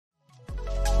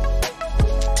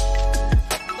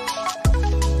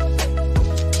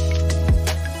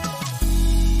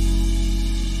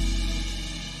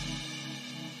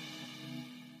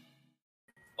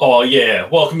Oh, yeah.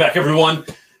 Welcome back, everyone.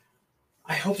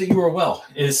 I hope that you are well.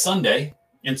 It is Sunday,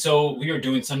 and so we are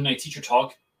doing Sunday Night Teacher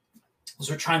Talk.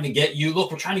 So we're trying to get you. Look,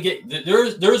 we're trying to get.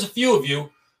 There's a few of you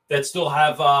that still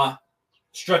have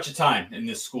stretch of time in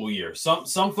this school year.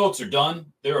 Some folks are done.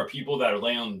 There are people that are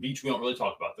laying on the beach. We don't really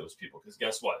talk about those people because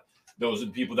guess what? Those are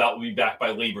the people that will be back by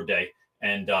Labor Day,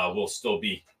 and we'll still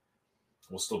be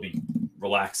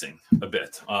relaxing a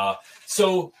bit.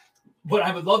 So what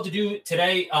I would love to do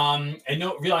today,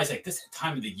 realize like this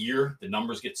time of the year, the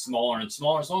numbers get smaller and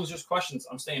smaller. As long as there's questions,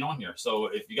 I'm staying on here. So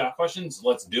if you got questions,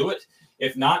 let's do it.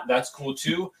 If not, that's cool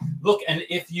too. Look, and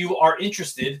if you are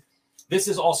interested, this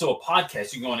is also a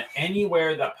podcast. You can go on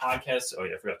anywhere that podcasts. Oh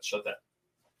yeah, I forgot to shut that.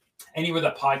 Anywhere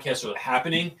that podcasts are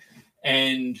happening,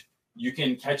 and you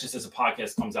can catch us as a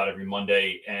podcast comes out every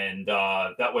Monday. And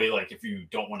that way, like if you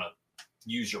don't want to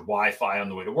use your Wi-Fi on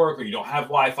the way to work, or you don't have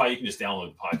Wi-Fi, you can just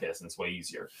download the podcast, and it's way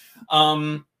easier.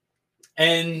 And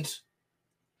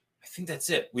I think that's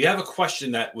it. We have a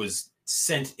question that was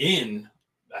sent in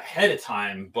ahead of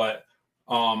time, but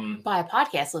by a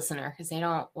podcast listener, because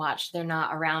they're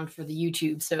not around for the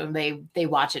YouTube, so they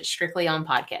watch it strictly on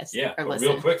podcast. Yeah, but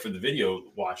real quick for the video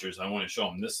watchers, I want to show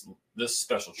them this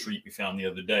special treat we found the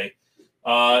other day.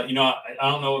 I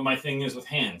don't know what my thing is with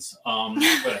hands,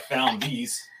 but I found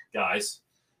these guys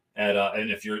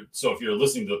and if you're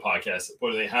listening to the podcast,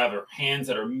 what do they have are hands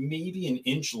that are maybe an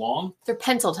inch long. They're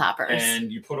pencil toppers,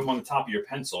 and you put them on the top of your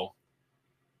pencil.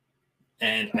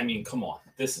 And I mean, come on,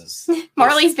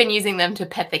 Marley's been using them to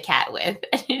pet the cat with.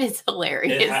 It is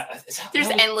hilarious. There's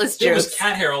endless jokes. There was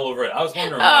cat hair all over it. I was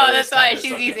wondering. Oh, that's why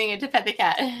she's using it to pet the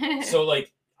cat. So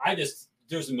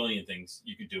there's a million things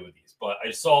you could do with these, but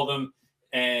I saw them,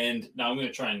 and now I'm going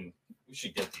to try and we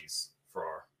should get these for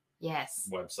our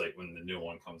website when the new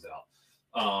one comes out.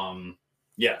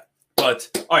 Yeah, but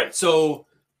all right. So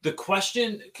the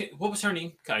question, what was her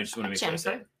name? I just want to make sure I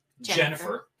say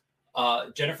Jennifer.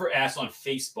 Jennifer asked on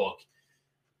Facebook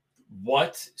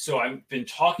so I've been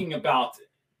talking about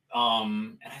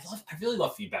and I really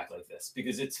love feedback like this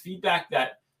because it's feedback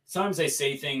that sometimes I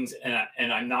say things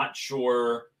and I'm not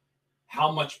sure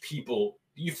how much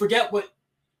you forget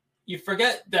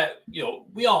that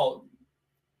we all,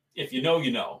 if you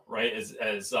know, right,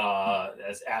 as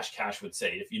Ash Cash would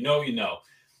say, if you know, you know.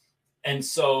 And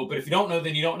so, but if you don't know,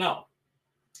 then you don't know.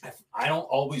 I don't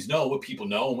always know what people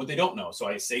know and what they don't know. So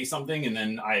I say something and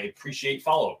then I appreciate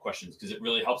follow-up questions because it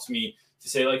really helps me to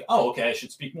say like, oh, okay, I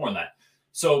should speak more on that.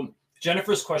 So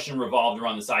Jennifer's question revolved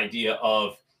around this idea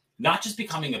of not just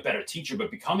becoming a better teacher,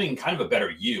 but becoming kind of a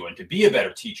better you. And to be a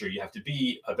better teacher, you have to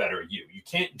be a better you. You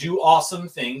can't do awesome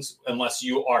things unless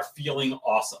you are feeling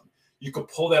awesome. You could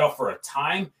pull that off for a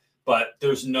time, but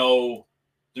there's no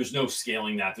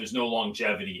scaling that. There's no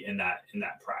longevity in that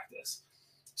practice.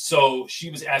 So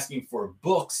she was asking for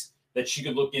books that she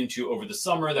could look into over the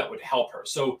summer that would help her.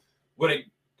 So the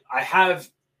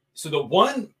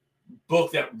one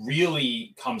book that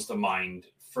really comes to mind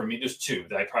for me, there's two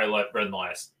that I probably read in the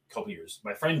last couple of years.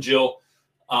 My friend Jill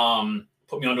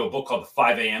put me onto a book called The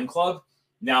 5 a.m. Club.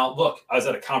 Now, look, I was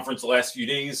at a conference the last few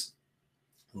days.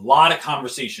 A lot of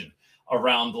conversation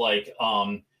around like,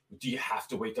 do you have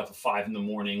to wake up at 5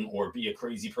 a.m. or be a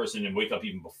crazy person and wake up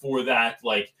even before that?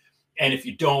 Like, and if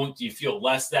you don't, do you feel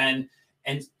less than?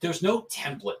 And there's no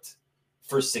template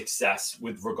for success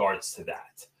with regards to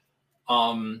that.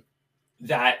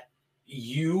 That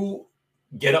you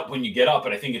get up when you get up,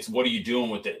 but I think it's what are you doing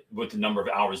with the number of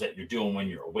hours that you're doing when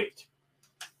you're awake.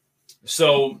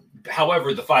 So,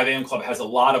 however, the 5 a.m. Club has a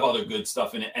lot of other good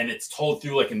stuff in it, and it's told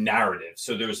through like a narrative.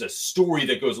 So there's a story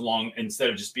that goes along instead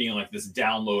of just being like this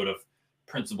download of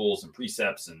principles and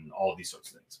precepts and all of these sorts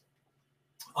of things.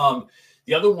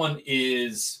 The other one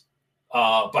is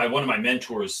by one of my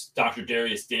mentors, Dr.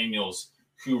 Darius Daniels,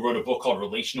 who wrote a book called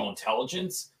Relational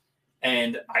Intelligence.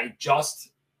 And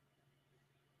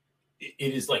it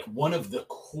is like one of the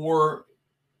core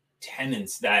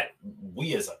tenets that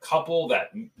we as a couple,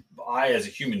 that I as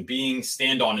a human being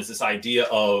stand on, is this idea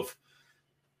of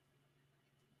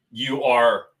you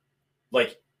are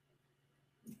like,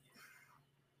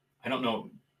 I don't know,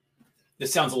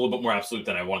 this sounds a little bit more absolute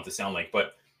than I want it to sound like,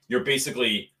 but you're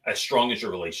basically as strong as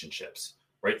your relationships,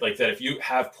 right? Like that if you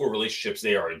have poor relationships,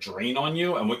 they are a drain on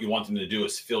you. And what you want them to do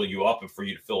is fill you up and for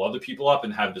you to fill other people up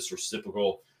and have this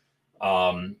reciprocal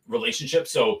relationship.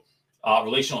 So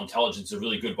relational intelligence is a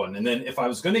really good one. And then if I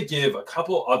was going to give a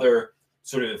couple other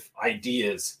sort of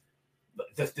ideas,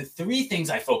 the three things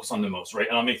I focus on the most, right?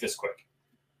 And I'll make this quick,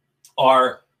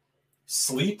 are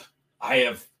sleep. I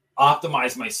have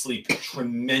optimized my sleep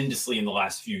tremendously in the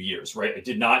last few years, right? I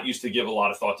did not used to give a lot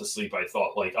of thought to sleep. I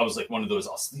thought I was like one of those,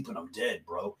 I'll sleep when I'm dead,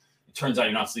 bro. It turns out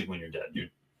you're not sleeping when you're dead,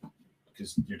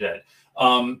 because you're dead.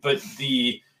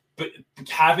 But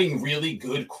having really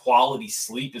good quality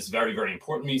sleep is very, very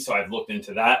important to me. So I've looked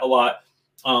into that a lot.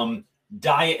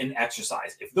 Diet and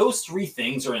exercise. If those 3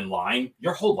 things are in line,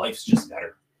 your whole life's just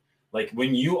better. Like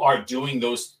when you are doing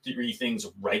those 3 things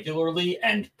regularly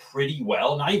and pretty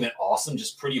well, not even awesome,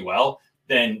 just pretty well,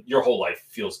 then your whole life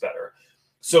feels better.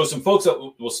 So some folks that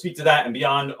will speak to that and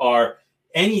beyond are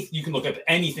you can look up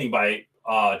anything by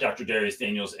Dr. Dharius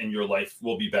Daniels and your life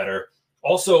will be better.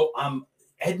 Also,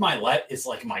 Ed Mylett is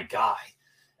like my guy.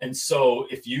 And so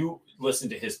if you listen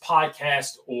to his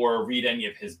podcast or read any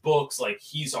of his books, like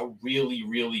he's a really,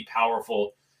 really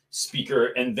powerful speaker.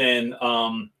 And then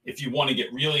if you want to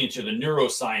get really into the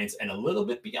neuroscience and a little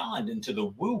bit beyond into the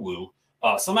woo-woo,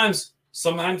 sometimes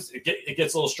it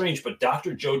gets a little strange, but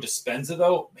Dr. Joe Dispenza,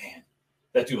 though, man,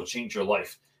 that dude will change your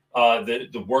life.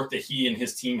 The work that he and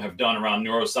his team have done around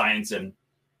neuroscience and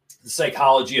the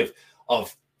psychology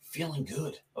of feeling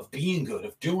good, of being good,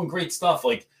 of doing great stuff.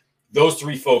 Like those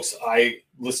 3 folks, I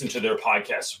listen to their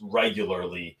podcasts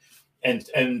regularly.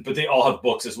 But they all have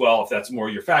books as well. If that's more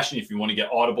your fashion, if you want to get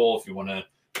Audible, if you want to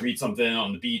read something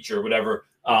on the beach or whatever,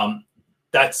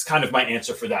 that's kind of my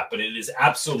answer for that. But it is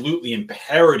absolutely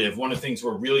imperative. One of the things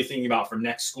we're really thinking about for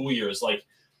next school year is like,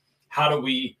 how do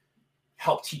we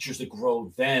help teachers to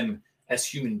grow them as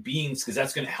human beings? Because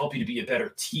that's going to help you to be a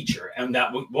better teacher. And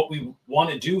that what we want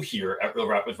to do here at Real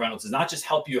Rap with Reynolds is not just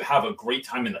help you have a great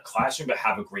time in the classroom, but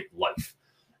have a great life.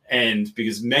 And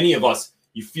because many of us,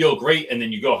 you feel great, and then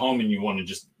you go home and you want to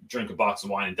just drink a box of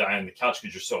wine and die on the couch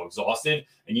because you're so exhausted,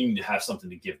 and you need to have something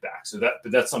to give back. So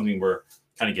that's something we're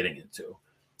kind of getting into.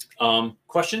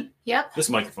 Question? Yep. This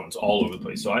microphone's all over the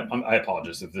place, so I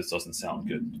apologize if this doesn't sound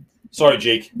good. Sorry,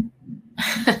 Jake.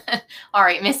 All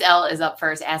right, Miss L is up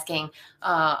first asking,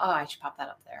 I should pop that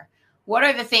up there. What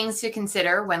are the things to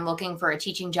consider when looking for a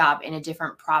teaching job in a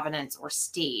different province or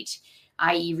state,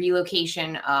 i.e.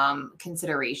 relocation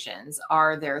considerations?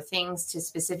 Are there things to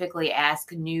specifically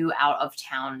ask new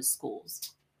out-of-town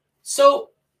schools? So,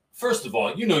 first of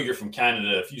all, you're from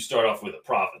Canada if you start off with a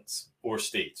province or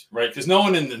state, right? Because no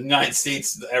one in the United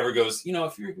States ever goes,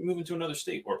 if you're moving to another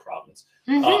state or province.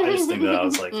 I just think that I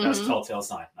was like, that's a telltale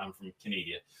sign. I'm from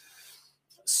Canada.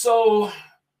 So,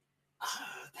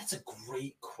 that's a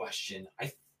great question.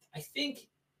 I think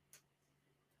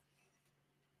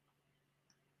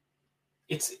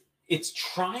it's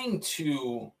trying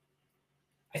to,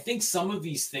 I think some of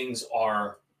these things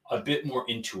are a bit more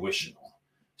intuitional.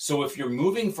 So if you're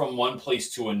moving from one place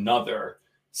to another,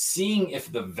 seeing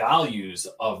if the values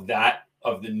of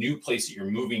the new place that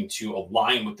you're moving to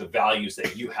align with the values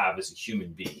that you have as a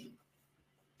human being,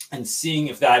 and seeing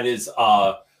if that is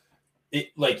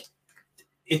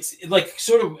it's like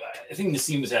sort of, I think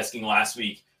Nassim was asking last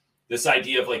week, this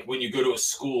idea of like when you go to a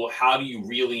school, how do you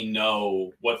really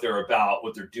know what they're about,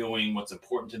 what they're doing, what's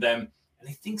important to them? And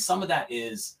I think some of that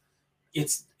is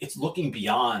it's looking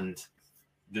beyond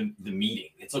the meeting.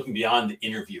 It's looking beyond the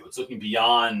interview. It's looking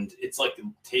beyond, it's like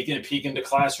taking a peek into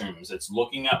classrooms. It's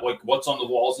looking at like what's on the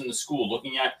walls in the school,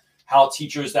 looking at how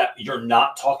teachers that you're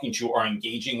not talking to are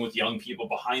engaging with young people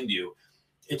behind you.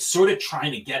 It's sort of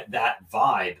trying to get that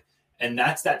vibe. And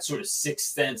that's that sort of sixth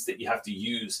sense that you have to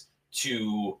use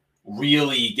to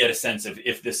really get a sense of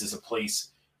if this is a place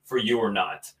for you or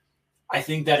not. I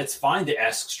think that it's fine to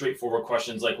ask straightforward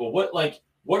questions like, well,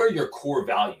 what are your core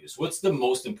values? What's the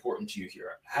most important to you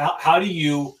here? How do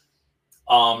you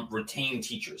retain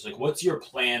teachers? Like, what's your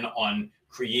plan on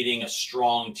creating a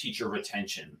strong teacher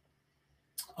retention?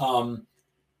 How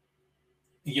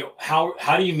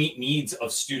do you meet needs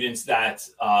of students that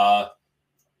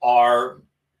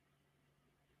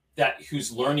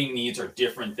whose learning needs are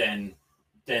different than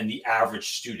the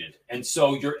average student? And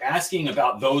so you're asking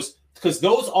about those, because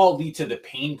those all lead to the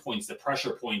pain points, the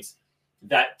pressure points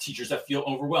that teachers that feel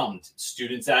overwhelmed,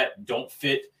 students that don't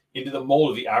fit into the mold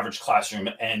of the average classroom,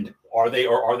 and are they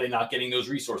or are they not getting those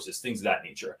resources, things of that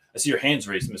nature. I see your hands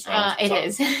raised, Ms. Reynolds. It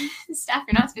is. Staff,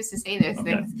 you're not supposed to say those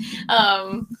things.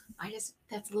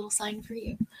 That's a little sign for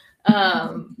you.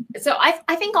 So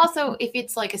I think also if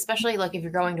it's like, especially like if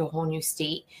you're going to a whole new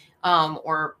state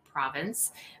or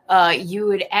province, you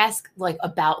would ask like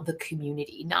about the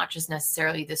community, not just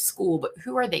necessarily the school, but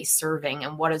who are they serving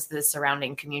and what is the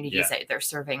surrounding communities that they're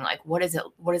serving? Like, what is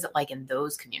it like in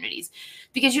those communities?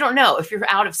 Because you don't know if you're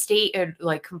out of state or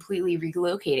like completely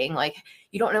relocating, like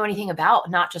you don't know anything about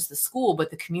not just the school, but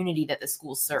the community that the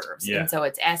school serves. Yeah. And so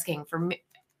it's asking for me,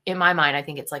 in my mind, I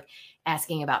think it's like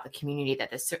asking about the community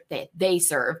that they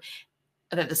serve,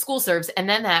 that the school serves. And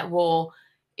then that will,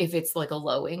 if it's like a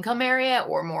low income area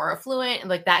or more affluent,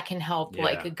 like that can help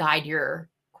like guide your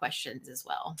questions as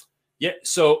well. Yeah.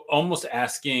 So almost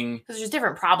asking, because there's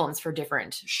different problems for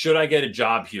different. Should I get a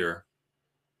job here?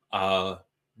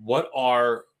 What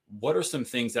are some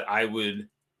things that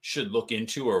should look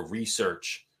into or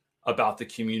research about the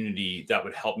community that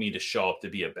would help me to show up to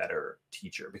be a better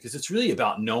teacher? Because it's really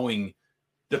about knowing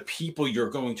the people you're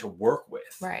going to work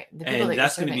with. Right. And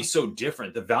that's going to be so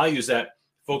different. The values that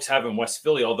folks have in West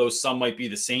Philly, although some might be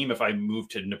the same if I move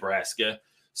to Nebraska,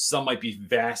 some might be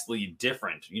vastly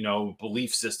different. You know,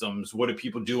 belief systems. What do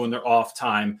people do in their off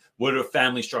time? What do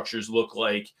family structures look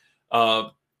like?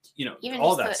 You know, even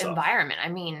all just that the environment. I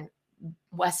mean,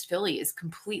 West Philly is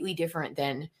completely different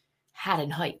than Haddon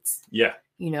Heights. Yeah.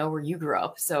 You know, where you grew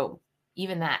up. So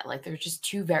even that, like, there's just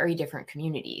two very different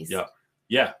communities. Yeah.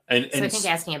 Yeah. And I think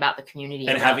asking about the community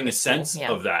and having a sense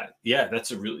of that. Yeah.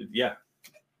 That's a really,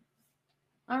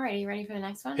 All right. Are you ready for the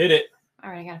next one? Hit it. All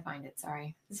right. I got to find it.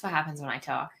 Sorry. This is what happens when I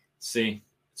talk. See,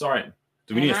 it's all right.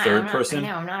 Do we need a third person?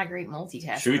 No, I'm not a great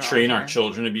multitasker. Should we train our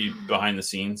children to be behind the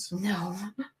scenes? No,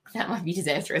 that might be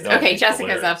disastrous. Okay,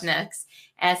 Jessica's up next,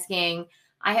 asking,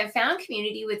 I have found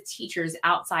community with teachers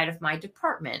outside of my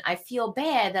department. I feel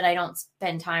bad that I don't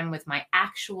spend time with my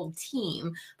actual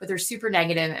team, but they're super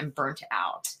negative and burnt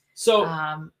out. So,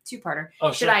 two-parter.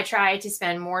 Oh, Should I try to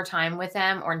spend more time with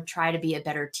them or try to be a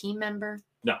better team member?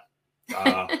 No.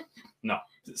 No.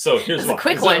 So here's why. A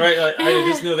quick one. Right? I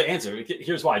just know the answer.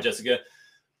 Here's why, Jessica.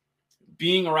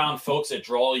 Being around folks that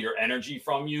draw your energy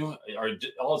from you,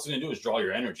 all it's going to do is draw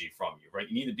your energy from you, right?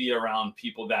 You need to be around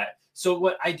people that. So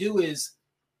what I do is,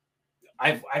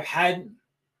 I've had.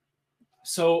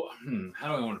 So how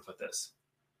do I want to put this?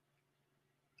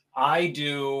 I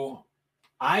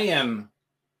am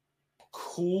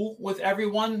cool with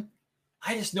everyone.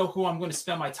 I just know who I'm going to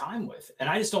spend my time with, and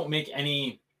I just don't make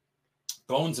any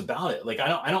bones about it. Like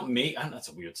that's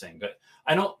a weird saying, but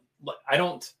I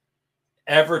don't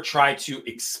ever try to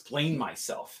explain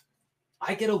myself.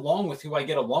 I get along with who I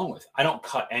get along with. I don't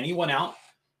cut anyone out.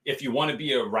 If you want to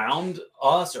be around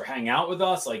us or hang out with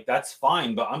us, like, that's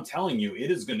fine. But I'm telling you,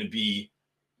 it is going to be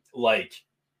a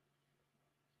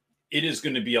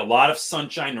lot of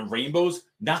sunshine and rainbows,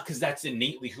 not because that's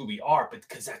innately who we are, but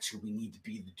because that's who we need to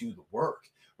be to do the work,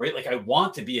 right? Like, I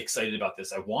want to be excited about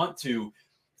this. I want to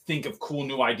think of cool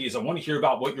new ideas. I want to hear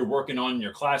about what you're working on in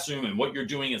your classroom and what you're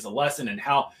doing as a lesson, and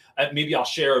how maybe I'll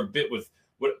share a bit with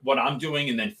what I'm doing,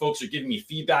 and then folks are giving me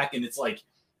feedback, and it's like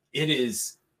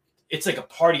a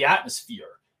party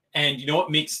atmosphere. And you know what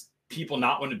makes people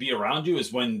not want to be around you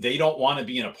is when they don't want to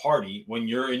be in a party. When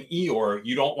you're in Eeyore,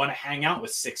 you don't want to hang out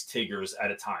with 6 Tigers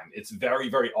at a time. It's very,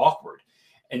 very awkward.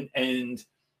 And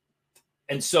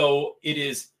so it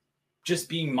is just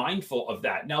being mindful of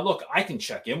that. Now, look, I can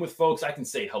check in with folks. I can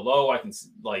say hello. I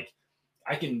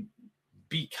can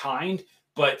be kind,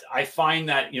 but I find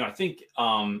that, I think,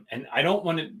 and I don't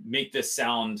want to make this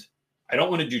sound, I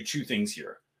don't want to do two things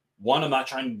here. One, I'm not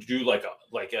trying to do like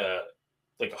a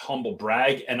humble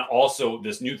brag. And also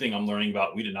this new thing I'm learning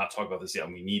about, we did not talk about this yet,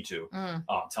 and we need to, I'm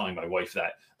telling my wife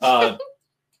that,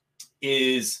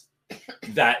 is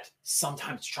that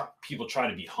sometimes people try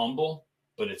to be humble,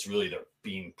 but it's really they're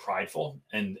being prideful.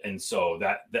 And so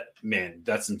that man,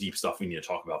 that's some deep stuff we need to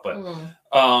talk about.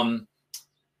 But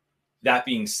that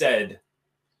being said,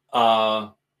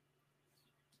 I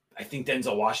think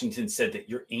Denzel Washington said that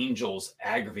your angels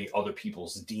aggravate other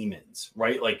people's demons,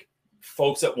 right? Like,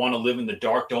 folks that want to live in the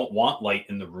dark don't want light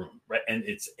in the room, right? And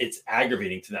it's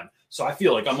aggravating to them. So I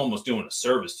feel like I'm almost doing a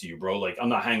service to you, bro. Like, I'm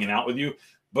not hanging out with you,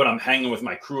 but I'm hanging with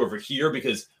my crew over here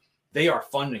because they are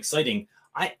fun and exciting.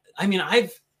 I mean, I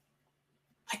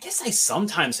guess I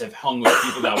sometimes have hung with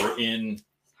people that were in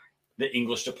the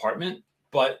English department,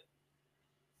 but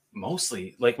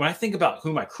mostly, like, when I think about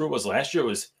who my crew was last year,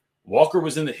 Walker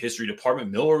was in the history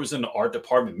department, Miller was in the art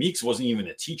department, Meeks wasn't even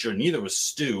a teacher, neither was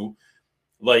Stu.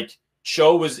 Like,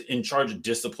 Cho was in charge of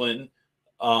discipline.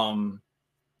 Yeah, I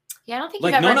don't think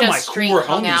you've ever just straight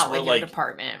hung out with your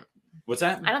department. What's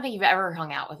that? I don't think you've ever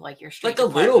hung out with your street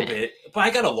department. Little bit, but I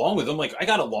got along with them. Like, I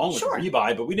got along with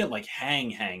Rebuy, but we didn't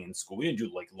hang in school. We didn't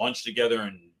do lunch together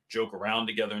and joke around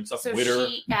together and stuff. So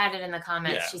she added in the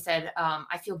comments, she said,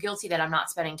 I feel guilty that I'm not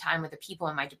spending time with the people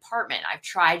in my department. I've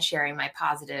tried sharing my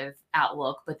positive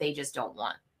outlook, but they just don't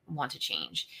want to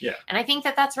change. Yeah. And I think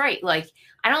that that's right. Like,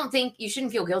 I don't think you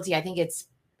shouldn't feel guilty. I think it's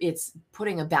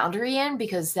putting a boundary in,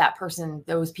 because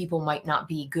those people might not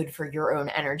be good for your own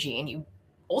energy, and you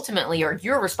ultimately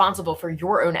you're responsible for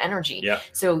your own energy. Yeah.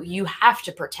 So you have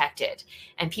to protect it.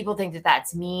 And people think that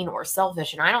that's mean or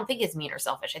selfish. And I don't think it's mean or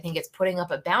selfish. I think it's putting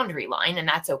up a boundary line, and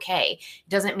that's okay. It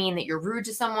doesn't mean that you're rude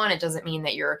to someone. It doesn't mean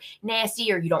that you're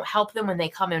nasty or you don't help them when they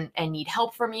come in and need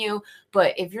help from you.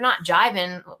 But if you're not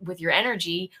jiving with your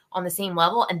energy on the same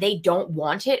level and they don't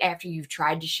want it after you've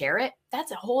tried to share it,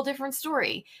 that's a whole different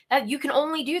story. That you can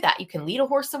only do that. You can lead a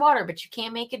horse to water, but you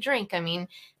can't make it drink. I mean,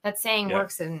 that saying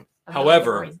works in.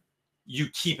 However, you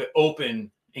keep it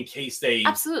open in case they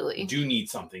absolutely do need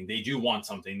something. They do want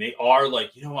something. They are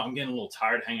like, you know what, I'm getting a little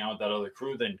tired hanging out with that other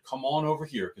crew. Then come on over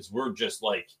here, because we're just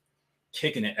like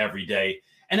kicking it every day.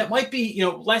 And it might be,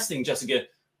 last thing, Jessica,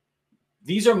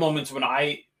 these are moments when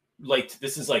I like,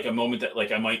 this is like a moment that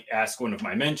like I might ask one of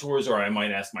my mentors, or I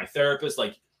might ask my therapist,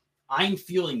 like, I'm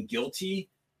feeling guilty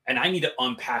and I need to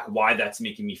unpack why that's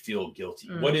making me feel guilty.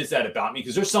 What is that about me?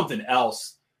 Because there's something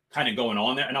else kind of going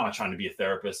on there. And I'm not trying to be a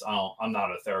therapist. I'm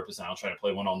not a therapist, and I'll try to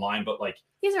play one online, but like,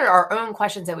 these are our own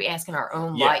questions that we ask in our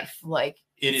own life. Like,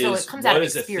 so it comes out of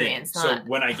experience. So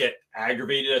when I get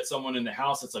aggravated at someone in the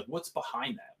house, it's like, what's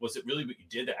behind that? Was it really what you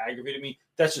did that aggravated me?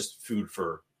 That's just food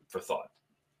for thought.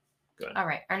 Good. All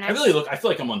right. I feel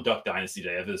like I'm on Duck Dynasty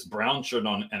Day. I have this brown shirt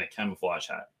on and a camouflage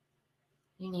hat.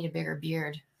 You need a bigger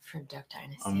beard for Duck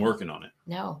Dynasty. I'm working on it.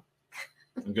 No.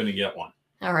 I'm going to get one.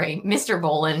 All right, Mr.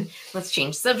 Bolin, let's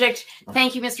change subject.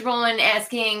 Thank you, Mr. Bolin,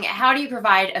 asking, how do you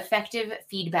provide effective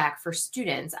feedback for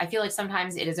students? I feel like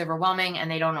sometimes it is overwhelming and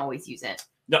they don't always use it.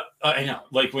 No, I know.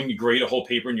 Like when you grade a whole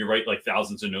paper and you write like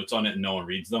thousands of notes on it and no one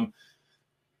reads them.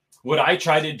 What I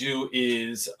try to do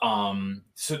is,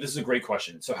 so this is a great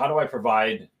question. So how do I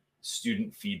provide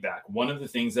student feedback? One of the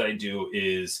things that I do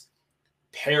is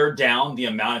pare down the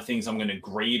amount of things I'm going to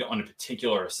grade on a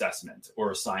particular assessment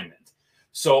or assignment.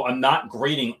 So I'm not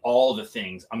grading all the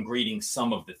things, I'm grading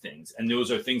some of the things. And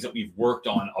those are things that we've worked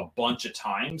on a bunch of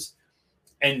times.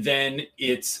 And then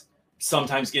it's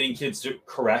sometimes getting kids to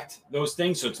correct those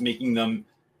things. So it's making them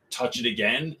touch it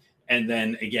again, and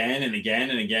then again and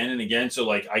again and again and again. So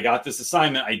like, I got this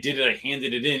assignment, I did it, I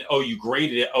handed it in. Oh, you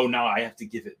graded it. Oh, now I have to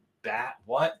give it back.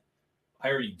 What? I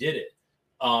already did it.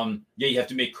 Yeah, you have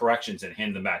to make corrections and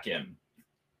hand them back in.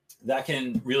 That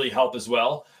can really help as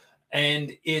well.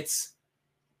 And it's,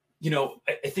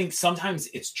 I think sometimes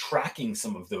it's tracking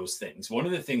some of those things. One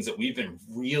of the things that we've been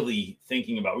really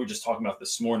thinking about, we were just talking about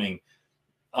this morning,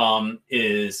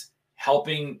 is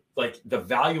helping, like the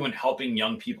value in helping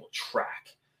young people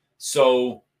track.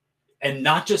 So, and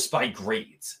not just by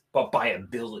grades, but by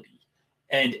ability,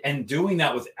 and doing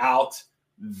that without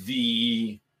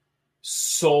the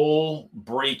soul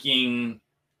breaking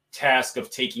task of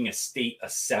taking a state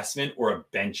assessment or a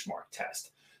benchmark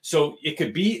test. So it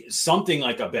could be something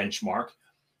like a benchmark,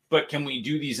 but can we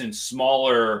do these in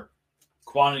smaller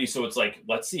quantities? So it's like,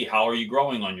 let's see, how are you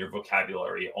growing on your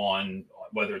vocabulary, on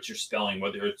whether it's your spelling,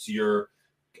 whether it's your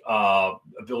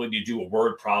ability to do a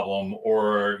word problem,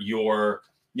 or your,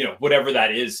 whatever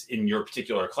that is in your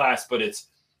particular class, but it's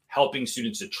helping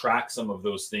students to track some of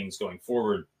those things going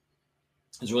forward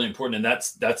is really important. And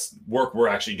that's work we're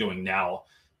actually doing now,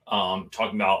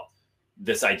 talking about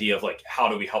this idea of like, how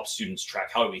do we help students track?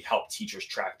 How do we help teachers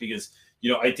track? Because,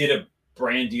 I did a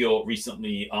brand deal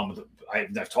recently. I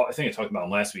think I talked about them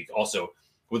last week also,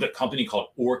 with a company called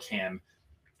Orcam.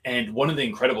 And one of the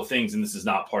incredible things, and this is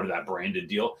not part of that branded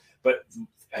deal, but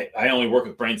I only work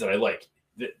with brands that I like.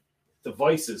 The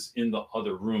device is in the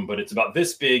other room, but it's about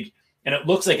this big, and it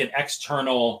looks like an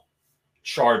external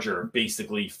charger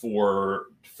basically for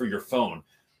your phone.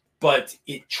 But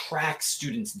it tracks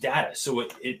students' data. So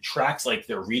it tracks like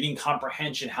their reading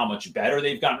comprehension, how much better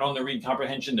they've gotten on their reading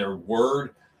comprehension, their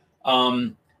word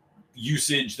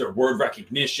usage, their word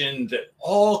recognition,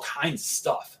 all kinds of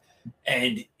stuff.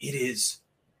 And it is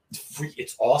free.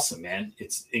 It's awesome, man.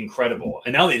 It's incredible.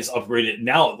 And now they just upgraded it.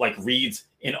 Now it like reads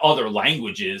in other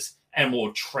languages and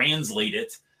will translate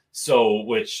it. So,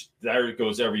 which there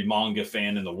goes every manga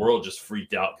fan in the world just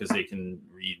freaked out because they can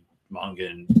read manga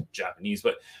in Japanese.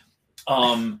 But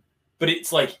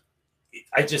it's like,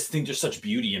 I just think there's such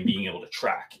beauty in being able to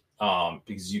track,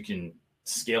 because you can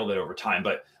scale that over time.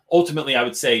 But ultimately, I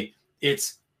would say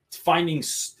it's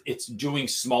doing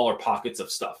smaller pockets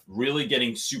of stuff, really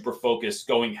getting super focused,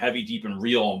 going heavy, deep, and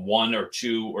real on 1 or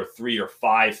 2 or 3 or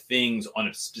 5 things on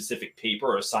a specific paper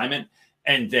or assignment,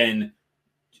 and then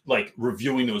like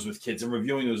reviewing those with kids and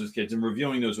reviewing those with kids and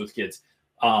reviewing those with kids,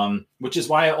 which is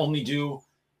why I only do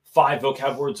 5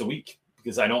 vocab words a week,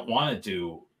 because I don't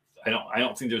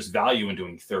think there's value in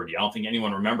doing 30. I don't think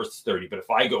anyone remembers 30, but if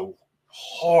I go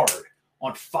hard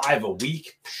on 5 a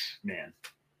week, man,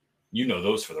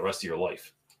 those for the rest of your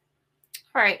life.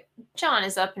 All right. John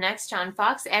is up next. John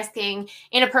Fox asking,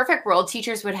 in a perfect world,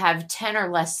 teachers would have 10 or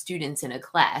less students in a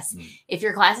class. If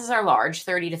your classes are large,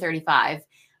 30 to 35,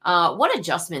 what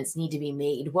adjustments need to be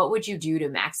made? What would you do to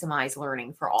maximize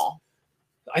learning for all?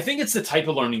 I think it's the type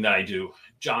of learning that I do,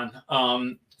 John.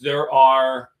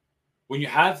 When you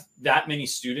have that many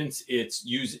students, it's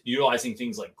utilizing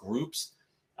things like groups.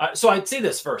 So I'd say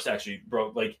this first, actually,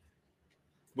 bro. Like,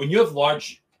 when you have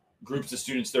large groups of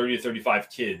students, 30 to 35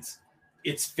 kids,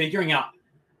 it's figuring out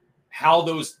how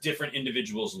those different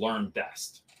individuals learn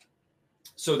best.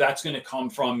 So that's going to come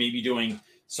from maybe doing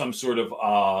some sort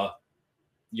of,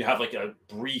 you have like a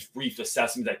brief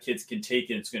assessment that kids can take,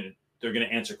 and they're going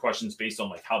to answer questions based on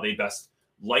like how they best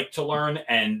like to learn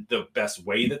and the best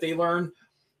way that they learn.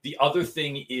 The other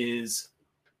thing is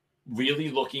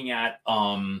really looking at,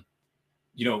 can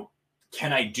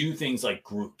I do things like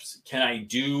groups? Can I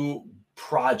do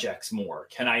projects more?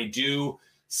 Can I do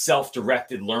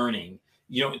self-directed learning?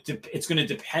 It's going to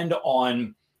depend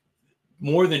on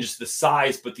more than just the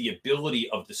size, but the ability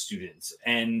of the students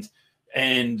and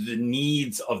the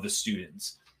needs of the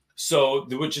students. So,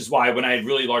 which is why when I had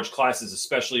really large classes,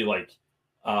 especially like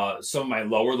some of my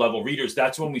lower level readers,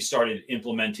 that's when we started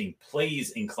implementing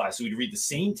plays in class. So we'd read the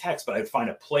same text, but I'd find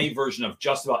a play version of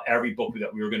just about every book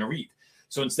that we were going to read.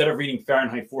 So instead of reading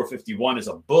Fahrenheit 451 as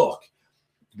a book,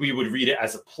 we would read it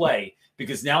as a play,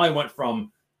 because now I went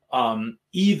from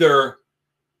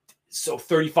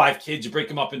 35 kids, you break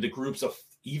them up into groups of,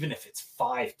 even if it's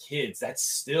 5 kids, that's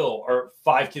still, or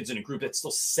 5 kids in a group, that's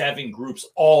still 7 groups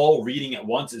all reading at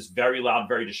once is very loud,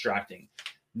 very distracting.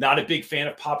 Not a big fan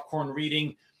of popcorn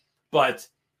reading, but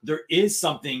there is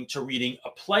something to reading a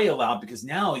play aloud, because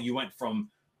now you went from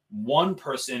one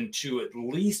person to at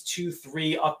least 2,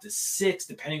 3, up to 6,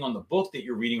 depending on the book that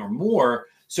you're reading or more.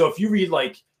 So if you read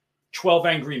like 12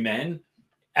 Angry Men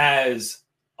as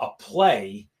a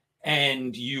play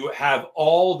and you have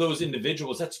all those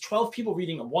individuals, that's 12 people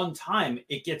reading at one time.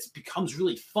 It becomes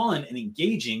really fun and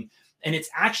engaging. And it's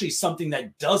actually something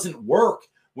that doesn't work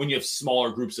when you have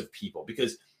smaller groups of people,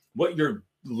 because what you're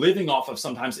living off of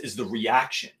sometimes is the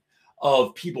reaction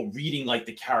of people reading like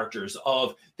the characters,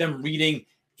 of them reading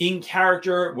in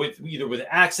character with either with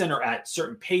accent or at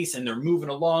certain pace, and they're moving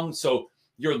along. So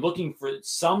you're looking for,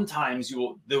 sometimes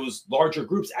those larger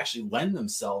groups actually lend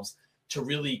themselves to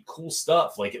really cool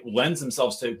stuff. Like it lends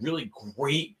themselves to really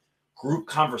great group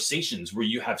conversations where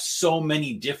you have so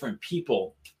many different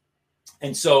people.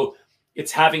 And so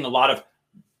it's having a lot of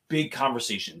big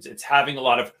conversations. It's having a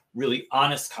lot of really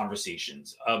honest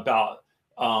conversations about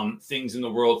things in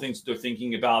the world, things they're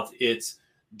thinking about. It's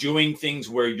doing things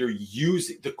where you're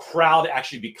using the crowd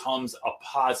actually becomes a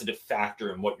positive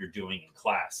factor in what you're doing in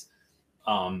class.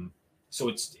 So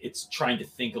it's trying to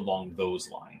think along those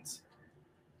lines.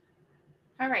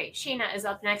 All right, Sheena is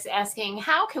up next asking,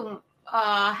 how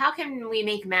can we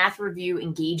make math review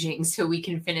engaging so we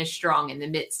can finish strong in the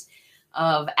midst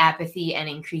of apathy and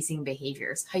increasing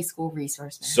behaviors? High school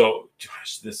resource math. So,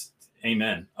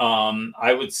 amen.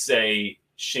 I would say,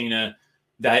 Shayna,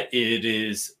 that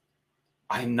there's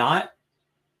a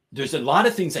lot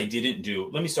of things I didn't do.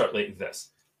 Let me start like this.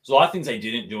 There's a lot of things I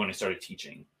didn't do when I started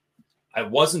teaching. I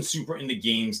wasn't super into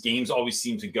games. Games always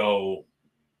seemed to go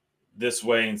this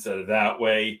way instead of that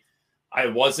way. I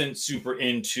wasn't super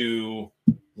into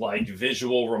like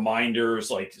visual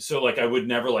reminders. I would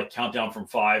never like count down from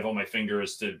 5 on my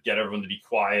fingers to get everyone to be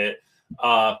quiet.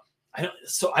 I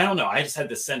don't know. I just had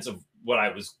this sense of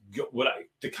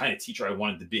the kind of teacher I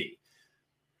wanted to be.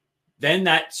 Then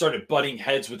that started butting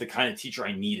heads with the kind of teacher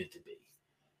I needed to be.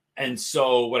 And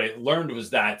so what I learned was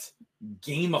that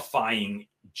gamifying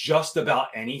just about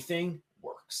anything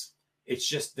works. It's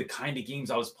just the kind of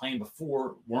games I was playing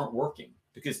before weren't working,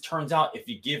 because it turns out if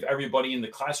you give everybody in the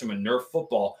classroom a Nerf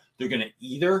football, they're going to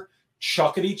either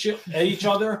chuck at each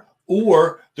other,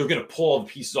 or they're going to pull all the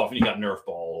pieces off and you got Nerf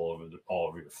ball all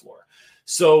over your floor.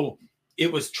 So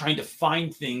it was trying to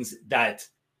find things that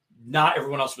not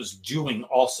everyone else was doing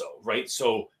also, right?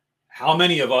 So how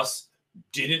many of us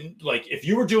didn't, like, if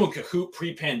you were doing Kahoot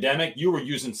pre-pandemic, you were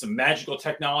using some magical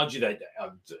technology that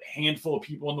a handful of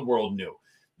people in the world knew.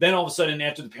 Then all of a sudden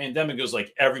after the pandemic, it was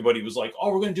like everybody was like,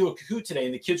 oh, we're going to do a Kahoot today.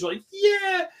 And the kids were like,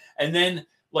 yeah. And then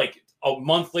like a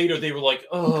month later, they were like,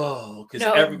 oh, because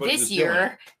everybody this was year, doing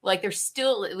it. Like there's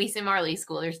still, at least in Marley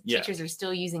school, teachers are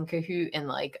still using Kahoot and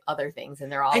like other things,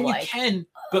 and they're all like, you can,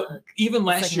 but even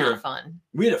last year, fun.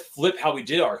 We had to flip how we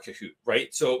did our Kahoot,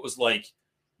 right? So it was like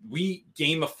we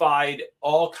gamified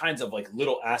all kinds of like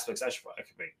little aspects. I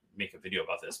could make a video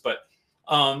about this, but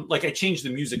like I changed the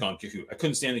music on Kahoot. I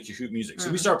couldn't stand the Kahoot music, so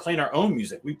we started playing our own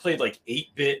music. We played like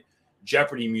 8-bit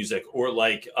Jeopardy music or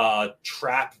like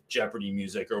trap Jeopardy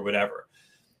music or whatever.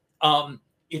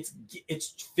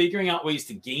 It's figuring out ways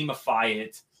to gamify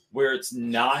it where it's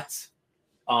not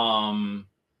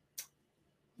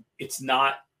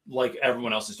like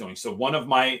everyone else is doing. So one of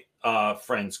my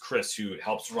friends, Chris, who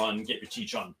helps run Get Your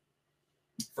Teach On,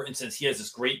 for instance, he has this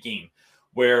great game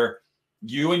where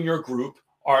you and your group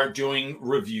are doing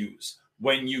reviews.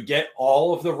 When you get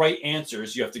all of the right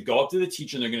answers, you have to go up to the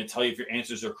teacher and they're going to tell you if your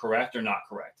answers are correct or not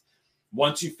correct.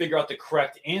 Once you figure out the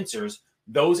correct answers,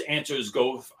 those answers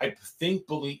go, I think,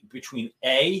 between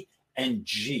A and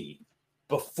G.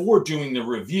 Before doing the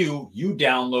review, you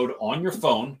download on your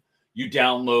phone, you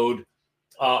download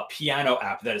a piano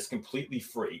app that is completely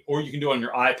free, or you can do it on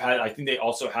your iPad. I think they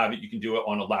also have it. You can do it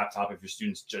on a laptop if your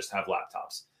students just have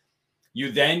laptops.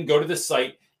 You then go to the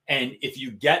site, and if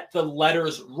you get the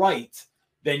letters right,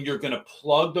 then you're going to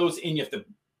plug those in. You have to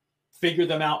figure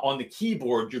them out on the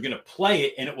keyboard. You're going to play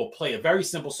it, and it will play a very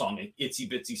simple song, like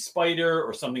Itsy Bitsy Spider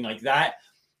or something like that.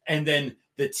 And then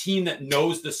the team that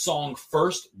knows the song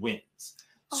first wins.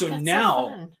 So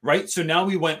now, right? So now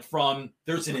we went from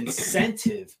there's an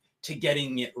incentive to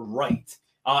getting it right.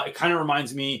 It kind of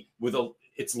reminds me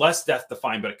it's less death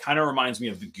defying, but it kind of reminds me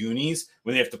of the Goonies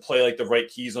when they have to play like the right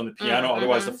keys on the piano. Mm-hmm.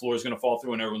 Otherwise the floor is going to fall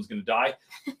through and everyone's going to die.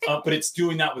 But it's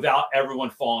doing that without everyone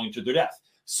falling to their death.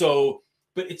 So,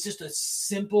 but it's just a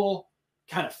simple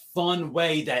kind of fun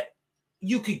way that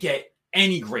you could get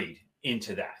any grade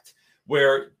into that,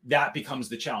 where that becomes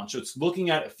the challenge. So it's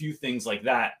looking at a few things like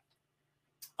that.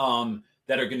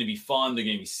 That are going to be fun, they're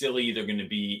going to be silly, they're going to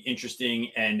be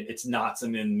interesting, and it's not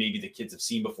something maybe the kids have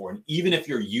seen before. And even if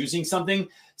you're using something,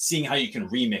 seeing how you can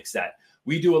remix that.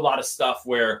 We do a lot of stuff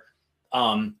where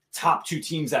top two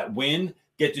teams that win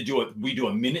get to do it. We do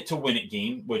a minute to win it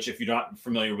game, which if you're not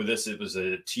familiar with this, it was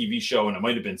a TV show, and it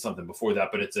might have been something before that,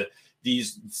 but it's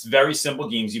very simple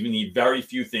games. You need very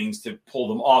few things to pull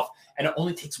them off, and it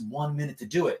only takes 1 minute to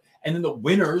do it. And then the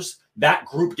winners, that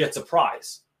group gets a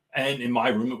prize. And in my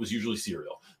room, it was usually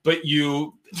cereal. But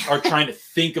you are trying to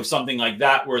think of something like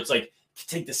that where it's like,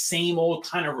 take the same old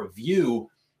kind of review,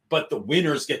 but the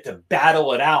winners get to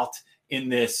battle it out in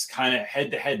this kind of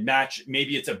head-to-head match.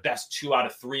 Maybe it's a best 2 out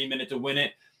of 3 minute to win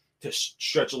it, to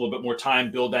stretch a little bit more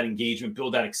time, build that engagement,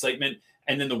 build that excitement,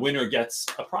 and then the winner gets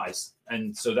a prize.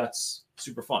 And so that's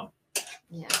super fun.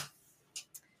 Yeah.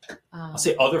 I'll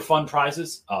say other fun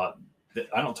prizes. I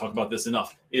don't talk about this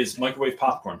enough, is microwave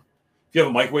popcorn. If you have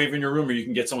a microwave in your room, or you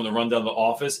can get someone to run down to the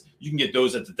office, you can get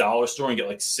those at the dollar store and get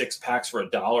like 6 packs for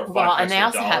 $1, 5 packs for $1. Well, and they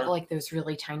also have like those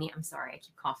really tiny. I'm sorry, I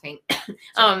keep coughing.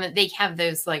 They have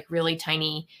those like really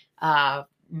tiny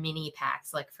mini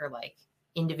packs, like for like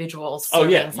individuals.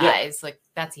 Size. Yeah. Like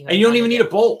that's even. And you don't even need a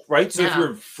bowl, right? So if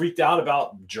you're freaked out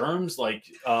about germs, like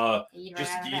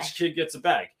just each kid gets a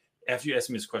bag. After you ask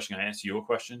me this question, can I ask you a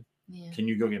question? Yeah. Can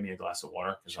you go get me a glass of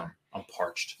water? Because I'm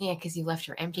parched. Yeah, because you left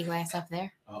your empty glass up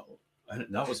there. Oh.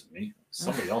 That wasn't me.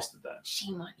 Somebody else did that.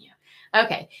 Shame on you.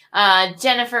 Okay.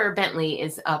 Jennifer Bentley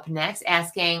is up next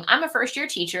asking, I'm a first-year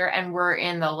teacher and we're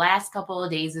in the last couple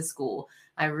of days of school.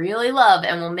 I really love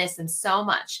and will miss them so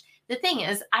much. The thing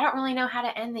is, I don't really know how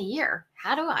to end the year.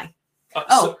 How do I?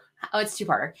 It's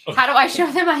two-parter. Okay. How do I show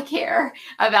them I care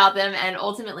about them and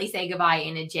ultimately say goodbye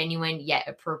in a genuine yet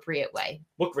appropriate way?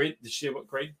 What grade? Did she have what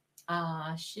grade?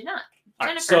 She not.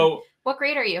 Jennifer, right, what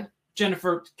grade are you?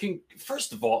 Jennifer,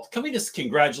 first of all, can we just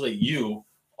congratulate you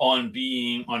on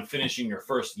finishing your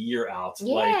first year out?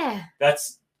 Yeah. Like,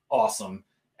 that's awesome.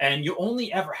 And you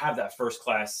only ever have that first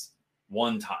class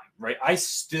one time, right? I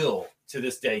still, to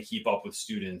this day, keep up with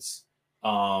students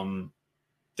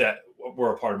that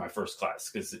were a part of my first class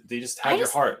because they just have your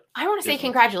heart. I want to say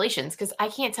congratulations because I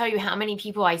can't tell you how many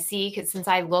people I see because since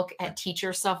I look at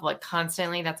teacher stuff like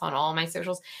constantly, that's on all my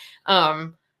socials.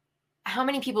 How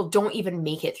many people don't even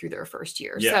make it through their first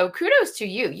year? Yeah. So kudos to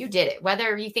you. You did it.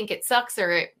 Whether you think it sucks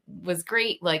or it was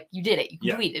great, like you did it. You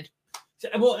completed.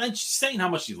 Yeah. Well, and she's saying how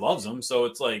much she loves them. So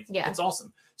it's like, it's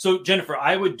awesome. So Jennifer,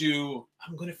 I'm going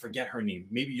to forget her name.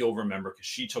 Maybe you'll remember because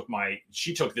she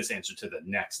took this answer to the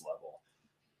next level.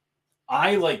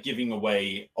 I like giving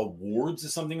away awards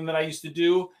is something that I used to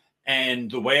do. And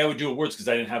the way I would do awards, because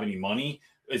I didn't have any money,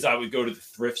 is I would go to the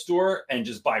thrift store and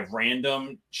just buy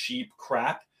random cheap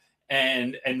crap.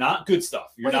 And not good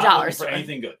stuff. You're not looking for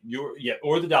anything good.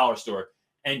 Or the dollar store,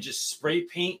 and just spray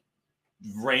paint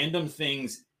random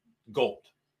things gold,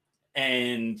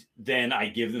 and then I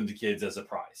give them to kids as a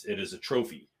prize. It is a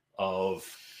trophy of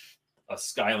a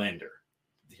Skylander.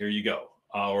 Here you go,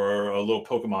 or a little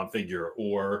Pokemon figure,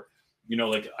 or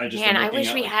like I just. Man, I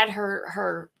wish we had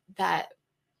her that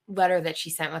letter that she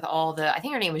sent with all the. I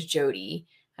think her name was Jody.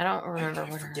 I don't remember.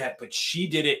 I forget, but she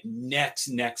did it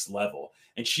next level.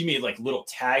 And she made like little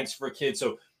tags for kids.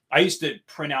 So I used to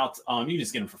print out, you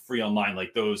just get them for free online,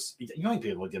 like those. You might be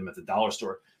able to get them at the dollar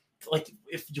store. Like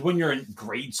when you're in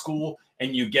grade school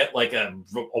and you get like a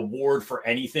award for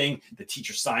anything, the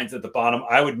teacher signs at the bottom.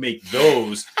 I would make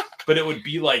those, but it would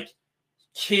be like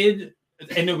kid,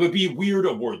 and it would be weird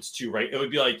awards too, right? It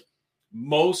would be like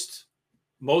most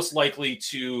likely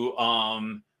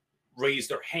to raise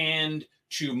their hand,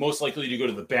 to most likely to go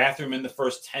to the bathroom in the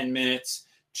first 10 minutes,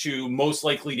 to most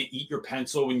likely to eat your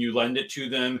pencil when you lend it to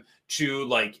them, to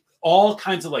like all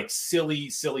kinds of like silly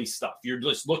stuff. You're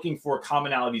just looking for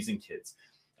commonalities in kids.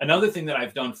 Another thing that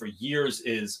I've done for years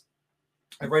is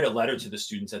I write a letter to the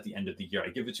students at the end of the year. I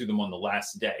give it to them on the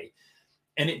last day.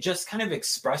 And it just kind of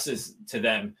expresses to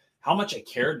them how much I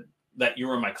cared that you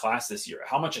were in my class this year,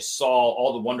 how much I saw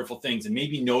all the wonderful things, and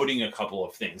maybe noting a couple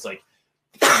of things like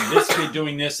this kid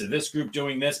doing this or this group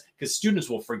doing this, because students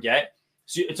will forget.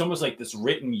 So it's almost like this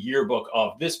written yearbook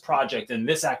of this project and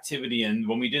this activity. And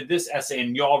when we did this essay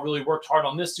and y'all really worked hard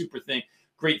on this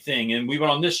great thing. And we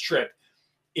went on this trip.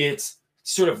 It's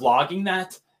sort of logging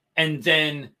that and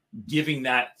then giving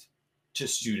that to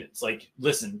students. Like,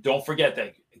 listen, don't forget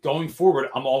that going forward,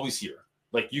 I'm always here.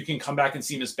 Like, you can come back and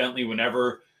see Miss Bentley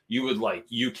whenever you would like.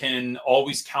 You can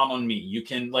always count on me. You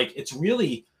can, like, it's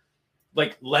really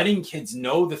like letting kids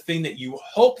know the thing that you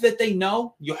hope that they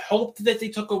know, you hoped that they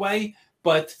took away,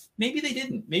 but maybe they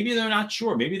didn't. Maybe they're not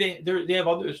sure. Maybe they have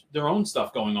their own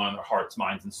stuff going on in their hearts,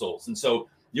 minds, and souls. And so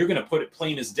you're going to put it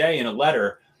plain as day in a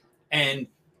letter. And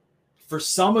for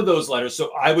some of those letters,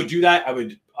 so I would do that. I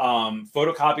would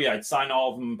photocopy. I'd sign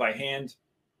all of them by hand,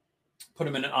 put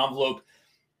them in an envelope,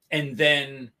 and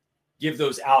then give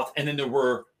those out. And then there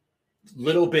were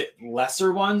little bit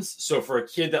lesser ones. So for a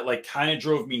kid that like kind of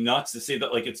drove me nuts to say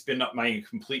that like it's been my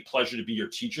complete pleasure to be your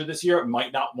teacher this year, I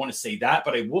might not want to say that,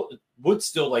 but I would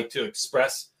still like to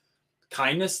express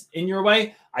kindness in your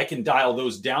way. I can dial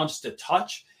those down just a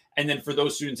touch. And then for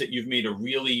those students that you've made a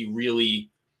really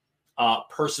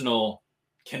personal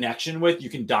connection with,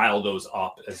 you can dial those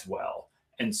up as well.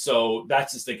 And so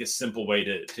that's just like a simple way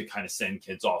to kind of send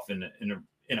kids off in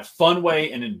a fun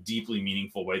way and a deeply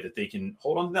meaningful way that they can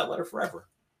hold on to that letter forever.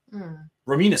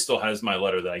 Romina still has my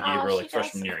letter that I gave her like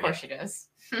freshman year. Of course she does.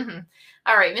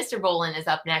 All right. Mr. Bolin is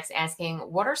up next asking,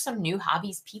 what are some new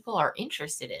hobbies people are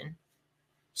interested in?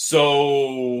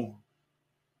 So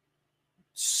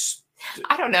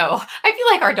I don't know. I feel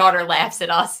like our daughter laughs at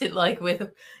us like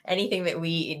with anything that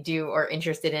we do or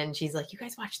interested in. She's like, you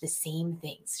guys watch the same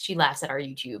things. She laughs at our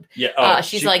YouTube. Yeah.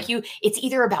 She's like, it's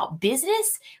either about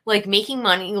business, like making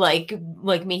money, like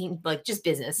making like just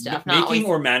business stuff. Making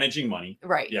or managing money.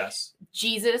 Right. Yes.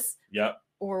 Jesus. Yep.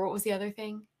 Or what was the other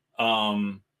thing?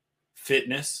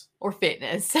 Fitness. Or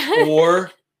fitness.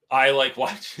 Or I like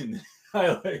watching.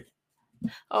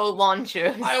 Lawn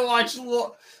shows. I watch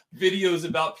videos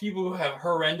about people who have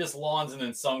horrendous lawns, and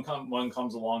then one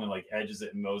comes along and like edges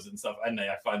it and mows it and stuff. And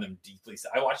I find them deeply.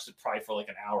 I watched it probably for like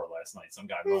an hour last night. Some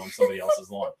guy mowing somebody else's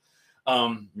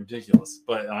lawn. Ridiculous,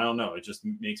 but I don't know. It just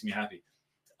makes me happy.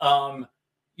 So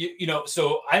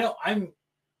I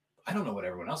don't know what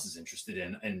everyone else is interested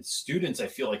in, and students I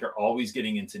feel like are always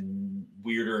getting into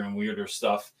weirder and weirder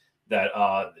stuff that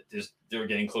they're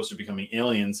getting closer to becoming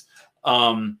aliens.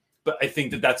 But I think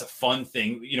that that's a fun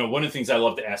thing. One of the things I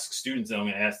love to ask students, and I'm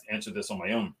going to answer this on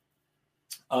my own.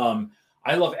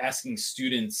 I love asking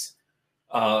students,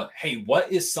 hey,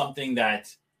 what is something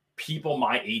that people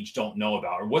my age don't know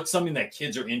about? Or what's something that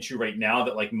kids are into right now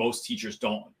that like most teachers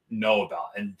don't know about?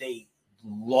 And they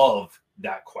love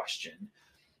that question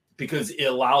because it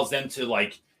allows them to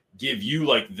like give you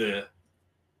like the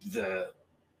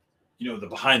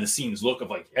behind the scenes look of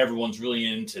like everyone's really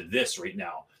into this right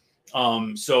now.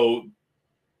 So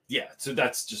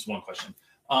that's just one question.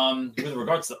 With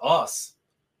regards to us,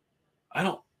 I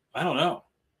don't know.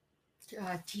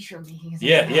 T-shirt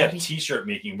making. T-shirt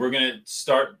making. We're going to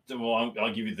start. Well,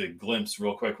 I'll give you the glimpse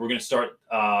real quick. We're going to start,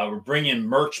 we're bringing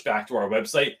merch back to our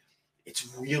website. It's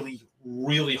really,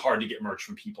 really hard to get merch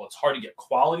from people. It's hard to get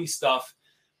quality stuff.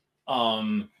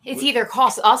 It's either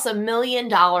costs us $1 million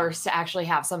to actually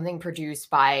have something produced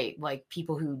by like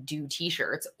people who do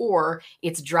t-shirts, or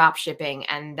it's drop shipping,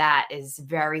 and that is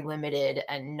very limited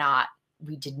and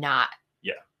we did not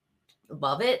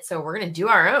love it. So we're going to do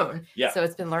our own. Yeah. So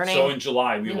it's been learning. So in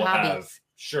July, we will have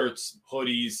shirts,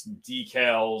 hoodies,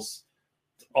 decals,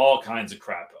 all kinds of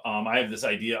crap. I have this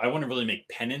idea. I want to really make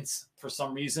pennants for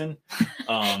some reason.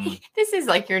 This is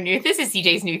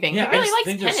CJ's new thing. Yeah, he really I likes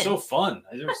think pennants. They're so fun.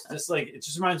 There's just like, it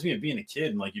just reminds me of being a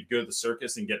kid and like you'd go to the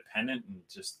circus and get a pennant and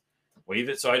just wave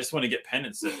it. So I just want to get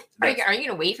pennants. Are you going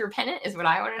to wave your pennant is what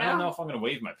I want to know. I don't know if I'm going to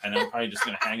wave my pennant. I'm probably just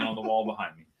going to hang it on the wall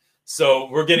behind me. So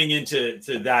we're getting into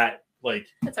that. Like,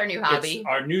 that's our new hobby.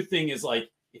 Our new thing is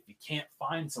like, if you can't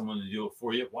find someone to do it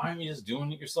for you, why aren't you just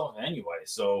doing it yourself anyway?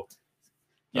 So,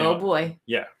 oh boy.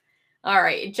 Yeah. All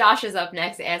right. Josh is up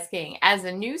next asking, as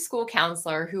a new school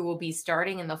counselor who will be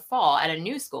starting in the fall at a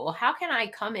new school, how can I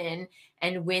come in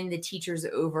and win the teachers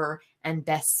over and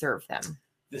best serve them?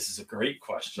 This is a great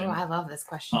question. Oh, I love this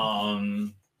question. I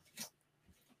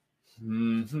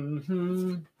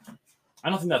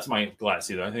don't think that's my glass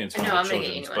either. I think it's one of the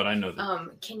children's, but I know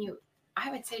that. I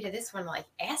would say to this one, like,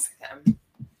 ask them.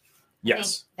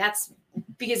 Yes. That's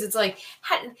because it's like,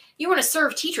 you want to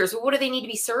serve teachers. Well, what do they need to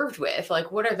be served with?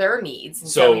 Like, what are their needs? And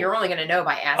so you're only going to know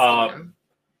by asking them.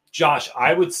 Josh,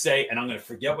 I would say, and I'm going to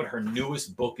forget what her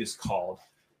newest book is called,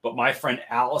 but my friend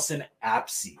Allison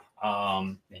Apsey,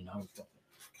 and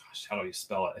gosh, how do you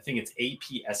spell it? I think it's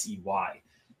Apsey.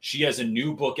 She has a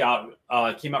new book out,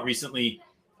 came out recently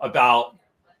about,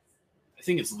 I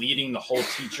think it's leading the whole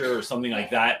teacher or something like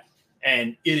that.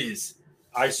 And it is,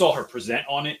 I saw her present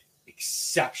on it,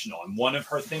 exceptional. And one of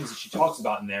her things that she talks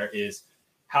about in there is,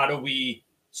 how do we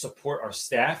support our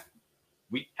staff?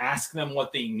 We ask them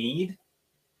what they need,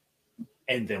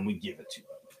 and then we give it to them.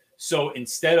 So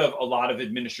instead of, a lot of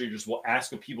administrators will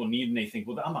ask what people need and they think,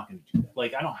 well, I'm not going to do that.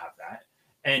 Like, I don't have that.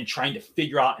 And trying to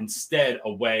figure out instead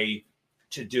a way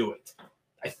to do it.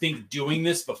 I think doing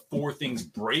this before things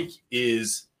break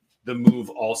is the move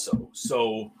also.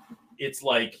 So it's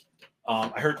like,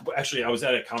 I was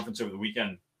at a conference over the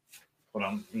weekend, but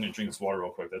I'm going to drink this water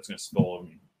real quick. That's going to spill over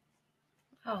me.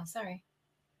 Oh, sorry.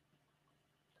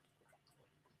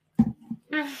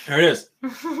 There it is.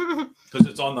 Because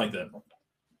it's on like the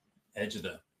edge of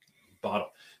the bottle.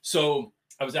 So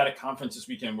I was at a conference this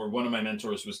weekend where one of my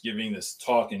mentors was giving this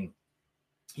talk, and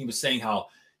he was saying how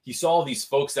he saw these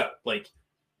folks that, like,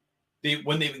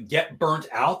 when they would get burnt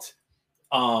out,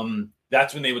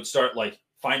 that's when they would start like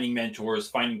finding mentors,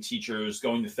 finding teachers,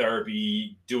 going to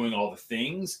therapy, doing all the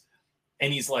things.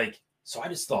 And he's like, so I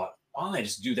just thought, why don't I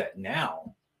just do that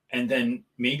now? And then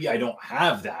maybe I don't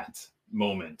have that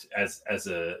moment as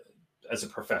a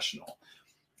professional.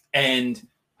 And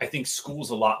I think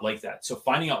school's a lot like that. So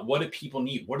finding out, what do people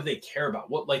need? What do they care about?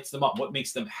 What lights them up? What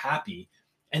makes them happy?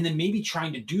 And then maybe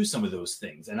trying to do some of those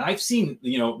things. And I've seen,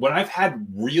 when I've had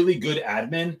really good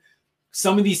admin,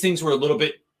 some of these things were a little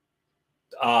bit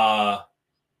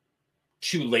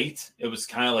too late. It was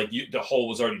kind of like the hole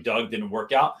was already dug, didn't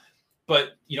work out.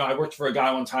 But, I worked for a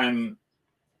guy one time,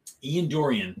 Ian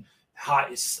Dorian,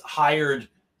 hired,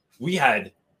 we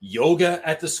had yoga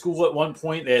at the school at one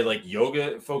point. They had like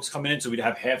yoga folks coming in. So we'd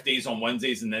have half days on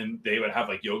Wednesdays, and then they would have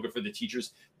like yoga for the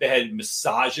teachers. They had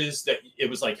massages that it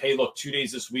was like, hey, look, 2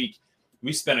 days this week,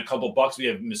 we spent a couple bucks. We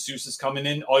have masseuses coming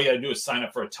in. All you got to do is sign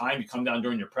up for a time. You come down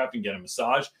during your prep and get a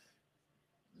massage.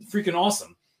 Freaking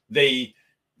awesome. They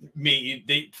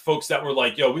folks that were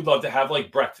like, yo, we'd love to have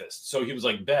like breakfast. So he was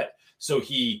like, bet. So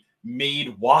he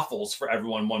made waffles for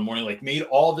everyone one morning, like made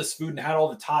all this food and had all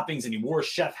the toppings, and he wore a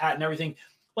chef hat and everything,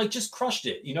 like just crushed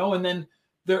it, and then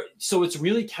so it's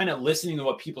really kind of listening to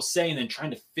what people say and then trying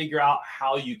to figure out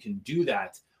how you can do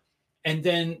that. And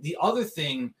then the other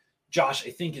thing, Josh,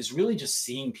 I think is really just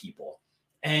seeing people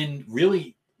and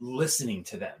really listening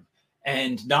to them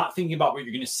and not thinking about what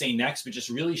you're going to say next, but just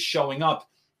really showing up.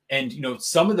 And,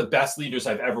 some of the best leaders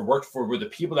I've ever worked for were the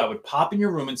people that would pop in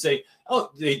your room and say, oh,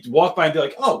 they'd walk by and be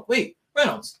like, oh, wait,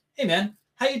 Reynolds, hey, man,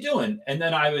 how you doing? And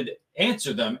then I would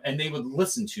answer them and they would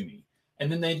listen to me.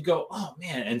 And then they'd go, oh,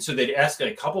 man. And so they'd ask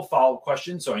a couple follow-up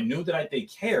questions. So I knew that they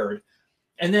cared.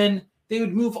 And then they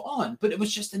would move on. But it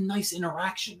was just a nice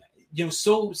interaction.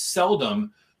 So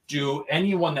seldom do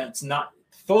anyone that's not,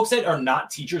 folks that are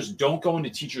not teachers don't go into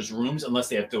teachers' rooms unless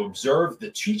they have to observe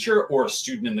the teacher or a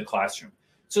student in the classroom.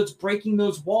 So it's breaking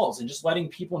those walls and just letting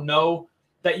people know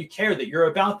that you care, that you're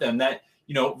about them, that,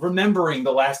 remembering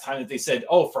the last time that they said,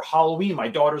 oh, for Halloween, my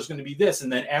daughter's going to be this.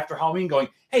 And then after Halloween going,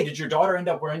 hey, did your daughter end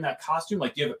up wearing that costume?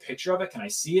 Like, do you have a picture of it? Can I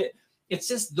see it? It's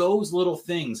just those little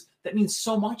things that mean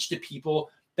so much to people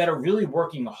that are really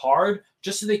working hard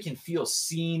just so they can feel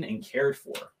seen and cared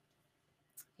for.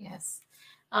 Yes.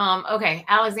 Okay.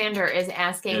 Alexander is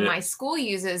asking, my school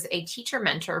uses a teacher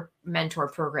mentor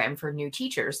program for new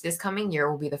teachers. This coming year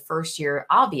will be the first year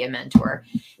I'll be a mentor.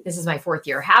 This is my 4th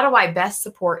year. How do I best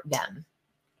support them?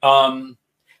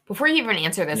 Before you even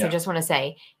answer this, I just want to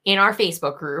say, in our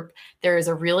Facebook group, there is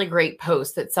a really great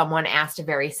post that someone asked a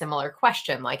very similar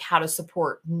question, like how to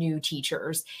support new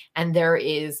teachers. And there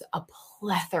is a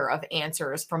plethora of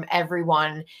answers from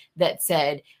everyone that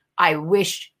said, I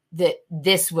wish that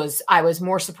I was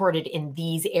more supported in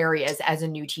these areas as a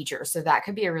new teacher. So that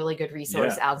could be a really good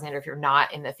resource, Alexander, if you're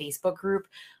not in the Facebook group,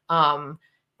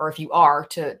 or if you are,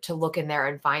 to look in there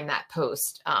and find that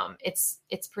post.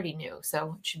 It's pretty new,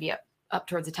 so it should be up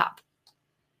towards the top.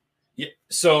 Yeah,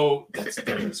 so that's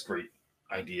great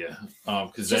idea.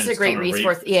 Because just a great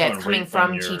resource. It's coming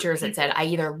from teachers that said, I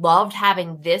either loved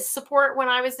having this support when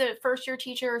I was a first year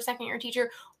teacher or second year teacher,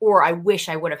 or I wish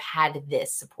I would have had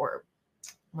this support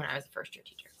when I was a first year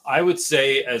teacher. I would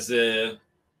say, as a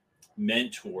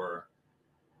mentor,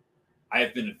 I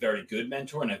have been a very good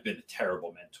mentor and I've been a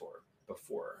terrible mentor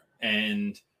before.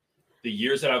 And the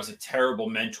years that I was a terrible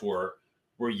mentor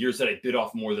were years that I bit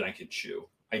off more than I could chew.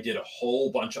 I did a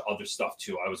whole bunch of other stuff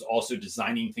too. I was also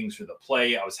designing things for the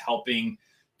play. I was helping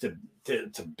to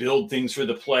build things for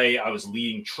the play. I was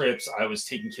leading trips. I was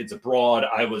taking kids abroad.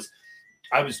 I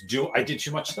did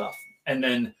too much stuff. And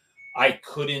then I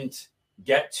couldn't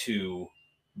get to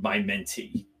my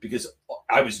mentee because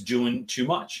I was doing too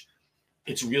much.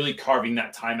 It's really carving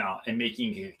that time out and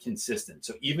making it consistent.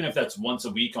 So even if that's once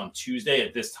a week on Tuesday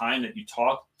at this time that you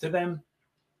talk to them,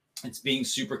 it's being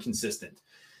super consistent.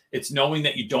 It's knowing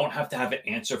that you don't have to have an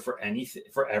answer for anything,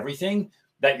 for everything,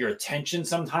 that your attention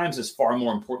sometimes is far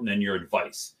more important than your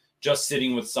advice. Just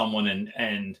sitting with someone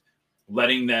and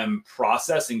letting them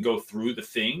process and go through the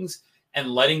things and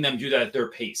letting them do that at their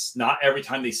pace. Not every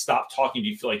time they stop talking, do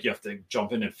you feel like you have to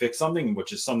jump in and fix something,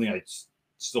 which is something I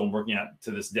still am working at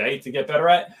to this day to get better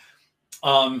at.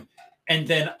 And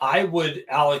then I would,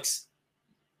 Alex,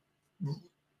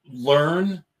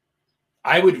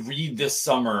 I would read this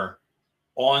summer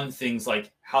on things like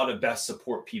how to best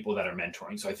support people that are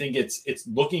mentoring. So I think it's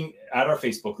looking at our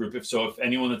Facebook group. If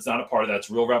anyone that's not a part of that, it's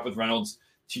Real Rap with Reynolds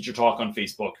Teacher Talk on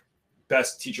Facebook,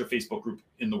 best teacher Facebook group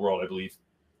in the world, I believe.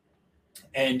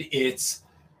 And it's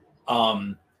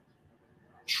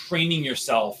training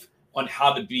yourself on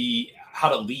how to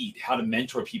lead, how to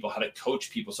mentor people, how to coach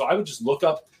people. So I would just look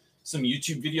up some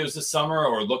YouTube videos this summer,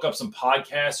 or look up some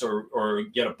podcasts, or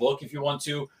get a book if you want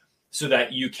to, so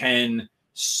that you can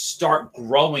start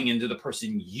growing into the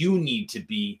person you need to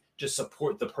be to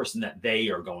support the person that they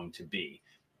are going to be.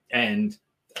 And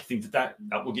I think that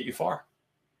will get you far.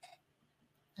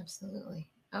 Absolutely.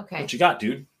 Okay. What you got,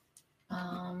 dude?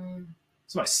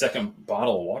 It's my second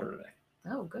bottle of water today.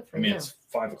 Oh, good for you. I mean, it's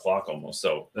 5:00 almost,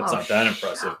 so that's not that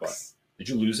impressive. But did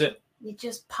you lose it? It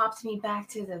just popped me back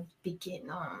to the beginning.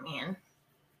 Oh man.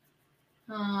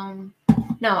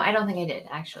 No, I don't think I did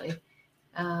actually.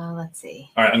 Let's see.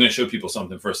 All right, I'm going to show people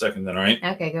something for a second then, all right?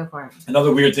 Okay, go for it.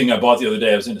 Another weird thing I bought the other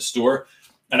day, I was in a store,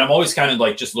 and I'm always kind of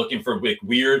like just looking for like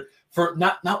weird, for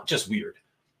not just weird,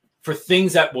 for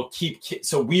things that will keep kids.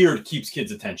 So weird keeps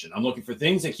kids' attention. I'm looking for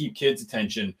things that keep kids'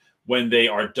 attention when they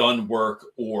are done work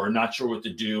or not sure what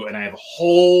to do. And I have a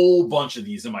whole bunch of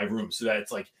these in my room, so that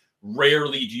it's like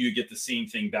rarely do you get the same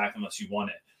thing back unless you want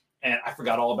it. And I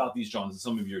forgot all about these, Johns, and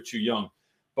some of you are too young.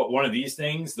 But one of these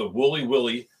things, the Wooly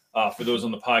Willy, for those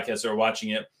on the podcast that are watching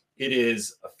it, it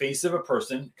is a face of a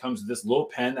person. It comes with this little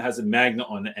pen that has a magnet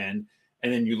on the end.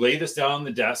 And then you lay this down on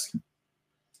the desk. And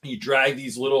you drag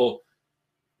these little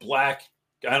black,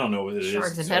 I don't know what it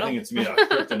shards is. Of metal. I think it's made out of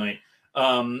kryptonite.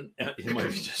 It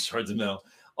might be just shards of metal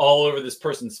all over this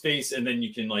person's face. And then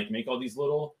you can like make all these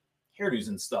little hairdos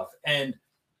and stuff. And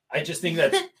I just think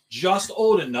that's just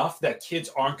old enough that kids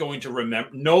aren't going to remember.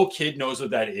 No kid knows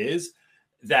what that is.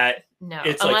 That no,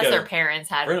 it's unless like their parents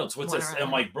had. Reynolds, what's this? I'm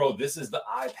like, bro, this is the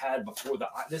iPad before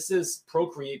this is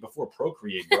Procreate before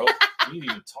Procreate, bro. What are you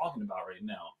even talking about right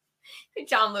now?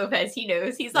 John Lopez, he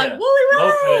knows. He's like, Wooly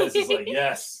Willy. Lopez is like,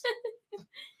 yes.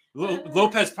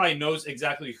 Lopez probably knows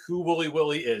exactly who Wooly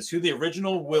Willy is, who the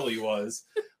original Willy was,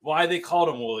 why they called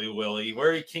him Wooly Willy,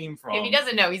 where he came from. If he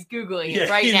doesn't know, he's Googling it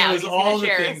right now. He knows all the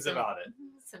things about it.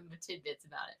 Some tidbits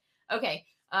about it. Okay.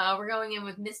 We're going in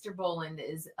with Mr. Boland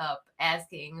is up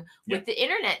asking, with the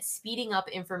internet speeding up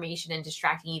information and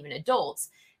distracting even adults,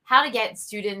 how to get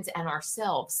students and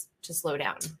ourselves to slow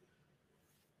down?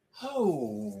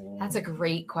 Oh, that's a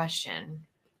great question.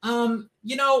 One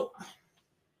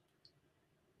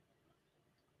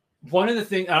of the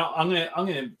things I'm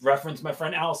gonna reference my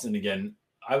friend Allison again.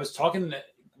 I was talking.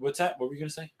 What's that? What were you going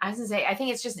to say? I was going to say, I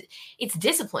think it's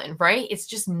discipline, right? It's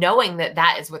just knowing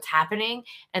that is what's happening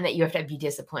and that you have to be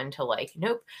disciplined to like,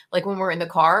 nope. Like when we're in the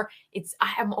car,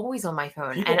 I'm always on my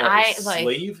phone. People and are I like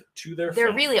slave to their phone.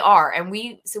 There really are. And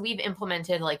we've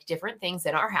implemented like different things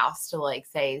in our house to like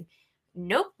say,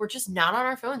 nope, we're just not on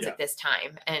our phones at this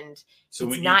time. And so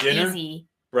it's not dinner, easy.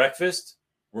 Breakfast,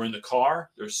 we're in the car.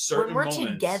 There's certain moments. When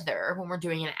we're together, when we're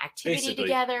doing an activity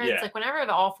together, it's like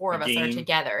whenever all four of us are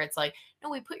together, it's like, no,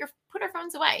 we put our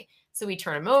phones away. So we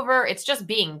turn them over. It's just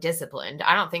being disciplined.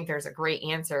 I don't think there's a great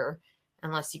answer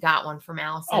unless you got one from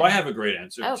Allison. Oh, I have a great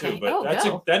answer too,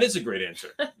 but that is a great answer,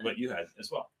 what you had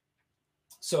as well.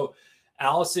 So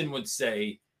Allison would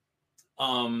say,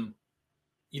 one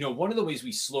of the ways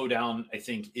we slow down, I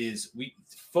think, is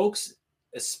folks,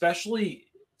 especially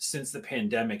since the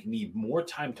pandemic, need more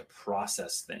time to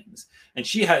process things. And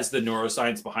she has the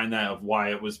neuroscience behind that of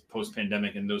why it was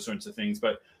post-pandemic and those sorts of things.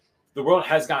 But the world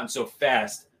has gotten so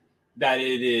fast that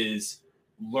it is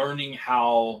learning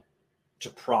how to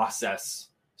process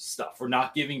stuff. We're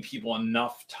not giving people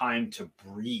enough time to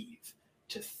breathe,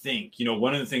 to think.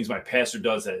 One of the things my pastor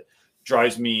does that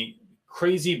drives me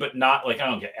crazy, but not like I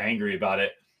don't get angry about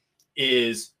it,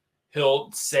 is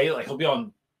he'll say, like, he'll be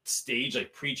on stage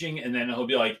like preaching, and then he'll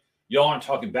be like, y'all aren't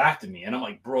talking back to me. And I'm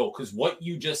like, bro, because what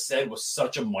you just said was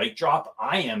such a mic drop.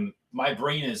 My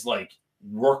brain is like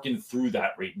working through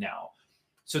that right now.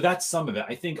 So that's some of it.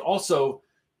 I think also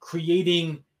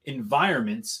creating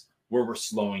environments where we're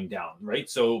slowing down, right?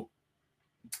 So,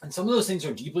 and some of those things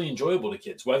are deeply enjoyable to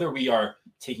kids, whether we are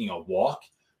taking a walk,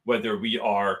 whether we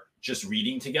are just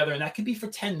reading together, and that could be for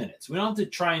 10 minutes. We don't have to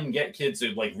try and get kids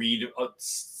to like read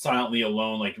silently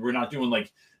alone. Like we're not doing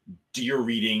like deer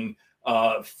reading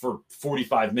for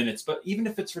 45 minutes, but even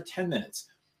if it's for 10 minutes,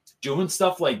 doing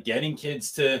stuff like getting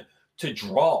kids to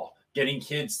draw, getting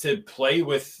kids to play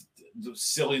with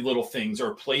silly little things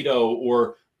or Play-Doh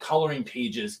or coloring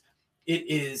pages.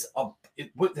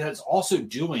 What that's also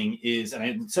doing is, and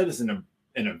I said this in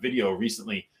a video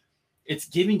recently, it's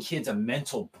giving kids a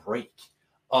mental break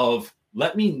of,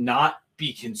 let me not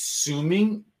be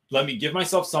consuming, let me give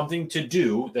myself something to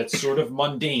do that's sort of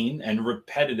mundane and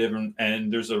repetitive,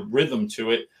 and there's a rhythm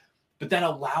to it, but that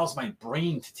allows my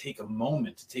brain to take a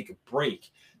moment, to take a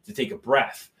break, to take a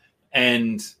breath.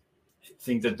 And I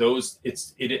think that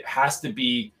it has to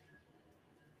be,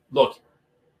 look,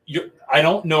 I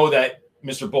don't know that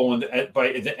Mr. Boland,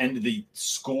 by the end of the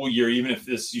school year, even if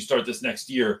you start this next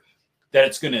year, that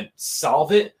it's going to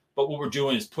solve it. But what we're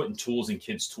doing is putting tools in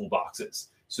kids' toolboxes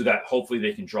so that hopefully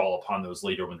they can draw upon those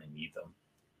later when they need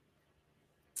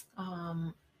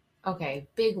them. Okay.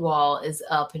 Big Wall is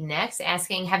up next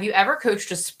asking, have you ever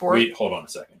coached a sport? Wait, hold on a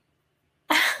second.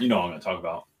 You know what I'm going to talk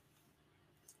about.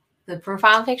 The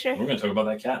profile picture? We're going to talk about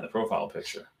that cat in the profile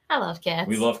picture. I love cats.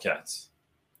 We love cats.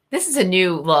 This is a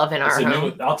new love in our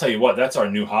home. I'll tell you what, that's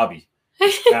our new hobby.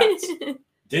 Cats.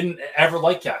 Didn't ever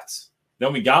like cats.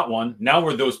 Then we got one. Now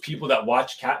we're those people that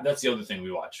watch cat. That's the other thing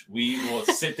we watch. We will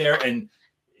sit there and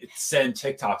send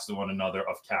TikToks to one another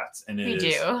of cats. And we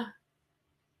do.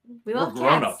 We love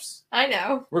grown-ups. I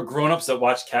know. We're grown-ups that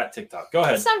watch cat TikTok. Go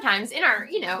ahead. Sometimes in our,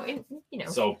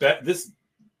 So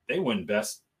they win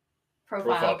best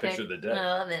profile picture of the day.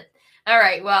 I love it. All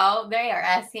right. Well, they are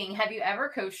asking, have you ever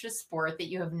coached a sport that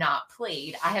you have not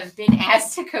played? I have been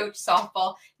asked to coach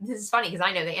softball. This is funny because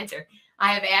I know the answer.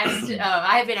 I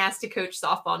have been asked to coach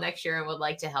softball next year and would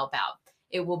like to help out.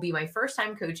 It will be my first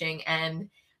time coaching and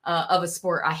of a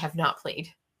sport I have not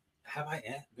played. Have I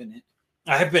been in?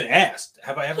 I have been asked.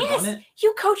 Have I ever done it?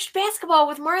 You coached basketball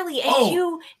with Marley and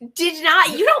you did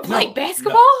not. You don't play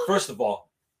basketball? No. First of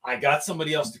all, I got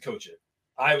somebody else to coach it.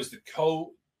 I was the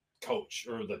co-coach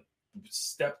or the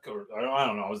step coach. I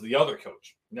don't know. I was the other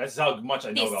coach. That's how much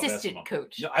I know about basketball. The assistant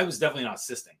coach. No, I was definitely not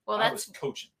assisting. Well, I was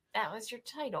coaching. That was your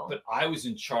title. But I was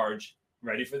in charge.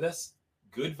 Ready for this?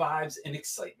 Good vibes and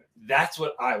excitement. That's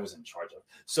what I was in charge of.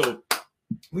 So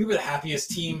we were the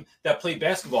happiest team that played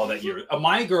basketball that year.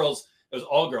 My girls, it was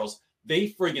all girls. They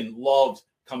friggin' loved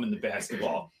coming to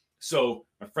basketball. So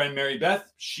my friend Mary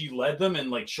Beth, she led them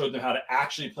and like showed them how to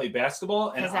actually play basketball.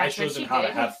 And I showed them how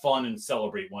to have fun and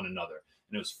celebrate one another.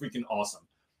 And it was freaking awesome.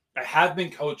 I have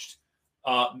been coached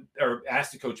or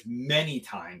asked to coach many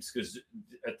times because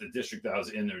at the district that I was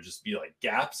in, there would just be like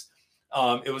gaps.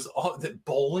 It was all the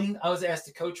bowling. I was asked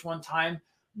to coach one time.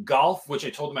 Golf, which I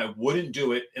told them I wouldn't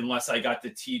do it unless I got to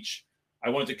teach. I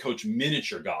wanted to coach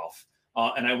miniature golf.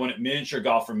 And I wanted miniature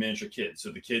golf for miniature kids.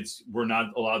 So the kids were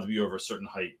not allowed to be over a certain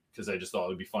height because I just thought it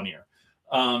would be funnier.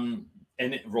 And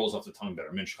it rolls off the tongue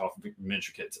better, miniature golf for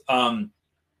miniature kids.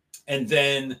 And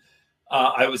then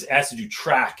I was asked to do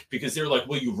track because they were like,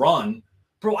 well, you run.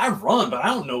 Bro, I run, but I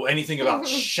don't know anything about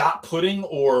shot putting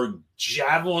or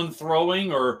javelin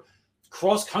throwing or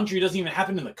cross country. It doesn't even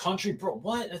happen in the country. Bro,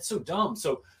 what? That's so dumb.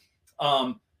 So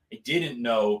I didn't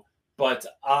know, but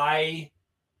I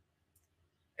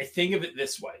think of it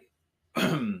this way.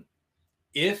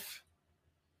 If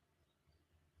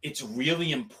it's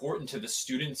really important to the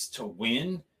students to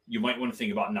win, you might want to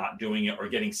think about not doing it or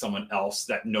getting someone else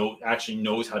that actually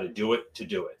knows how to do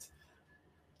it.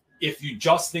 If you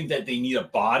just think that they need a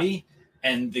body,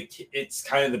 and it's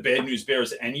kind of the bad news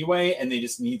bears anyway, and they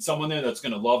just need someone there that's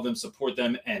going to love them, support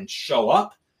them, and show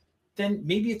up, then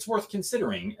maybe it's worth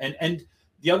considering. And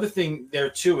the other thing there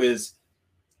too is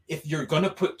if you're going to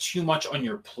put too much on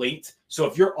your plate, so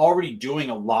if you're already doing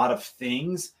a lot of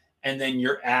things and then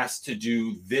you're asked to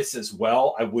do this as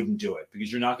well, I wouldn't do it,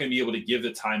 because you're not going to be able to give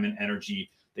the time and energy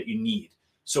that you need.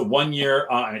 So one year,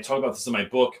 and I talk about this in my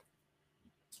book,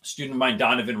 a student of mine,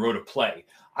 Donovan, wrote a play.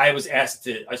 I was asked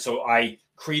so I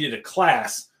created a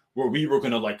class where we were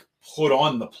going to like put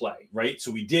on the play, right? So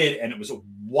we did, and it was a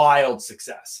wild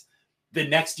success. The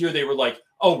next year they were like,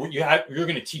 oh, you're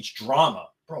going to teach drama.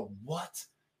 Bro, what?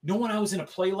 No, when I was in a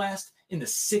play last in the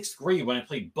 6th grade when I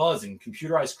played Buzz in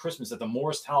Computerized Christmas at the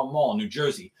Morristown Mall in New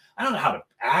Jersey, I don't know how to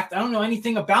act. I don't know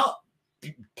anything about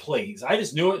plays. I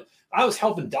just knew it. I was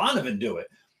helping Donovan do it.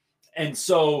 And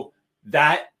so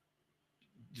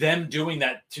them doing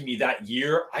that to me that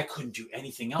year, I couldn't do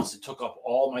anything else. It took up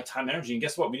all my time and energy. And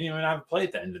guess what? We didn't even have a play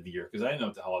at the end of the year because I didn't know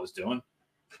what the hell I was doing.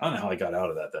 I don't know how I got out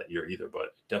of that year either,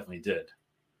 but definitely did.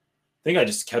 I think I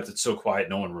just kept it so quiet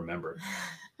no one remembered.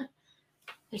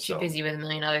 They're too busy with a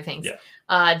million other things.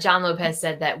 Yeah. John Lopez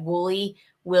said that Wooly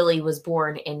Willie was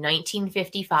born in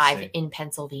 1955 in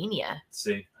Pennsylvania.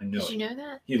 See, I know. Did you know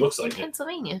that? He looks like in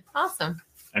Pennsylvania. Awesome.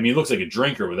 I mean, he looks like a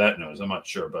drinker with that nose. I'm not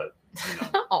sure, but you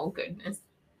know. Oh, goodness.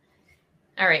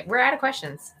 All right. We're out of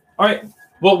questions. All right.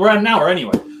 Well, we're at an hour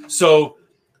anyway. So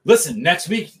listen, next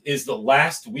week is the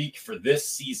last week for this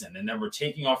season. And then we're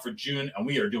taking off for June, and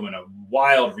we are doing a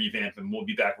wild revamp, and we'll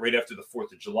be back right after the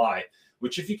 4th of July,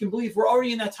 which, if you can believe, we're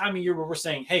already in that time of year where we're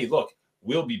saying, hey, look,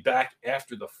 we'll be back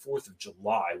after the 4th of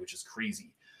July, which is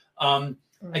crazy.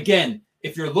 Again,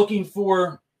 if you're looking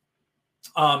for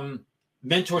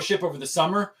mentorship over the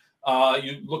summer,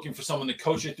 you're looking for someone to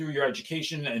coach you through your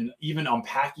education and even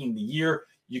unpacking the year,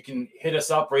 you can hit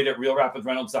us up right at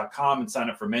realrapwithreynolds.com and sign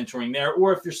up for mentoring there.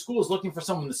 Or if your school is looking for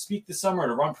someone to speak this summer or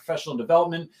to run professional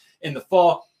development in the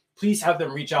fall, please have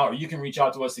them reach out, or you can reach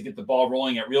out to us to get the ball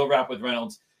rolling at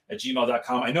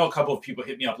realrapwithreynolds@gmail.com. I know a couple of people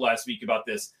hit me up last week about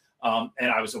this, and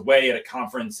I was away at a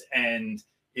conference, and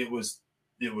it was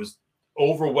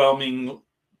overwhelming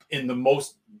in the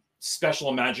most special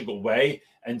and magical way.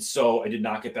 And so I did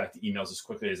not get back to emails as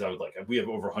quickly as I would like. We have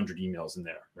over 100 emails in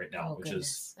there right now, which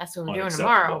is that's what we're doing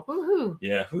tomorrow. Woohoo!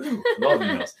 Yeah, love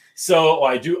emails. So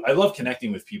I love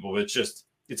connecting with people, but it's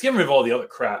getting rid of all the other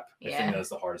crap. I think that's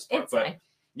the hardest part. But fine.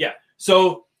 Yeah,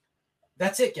 so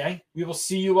that's it, gang. We will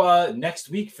see you next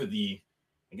week for the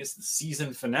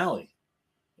season finale.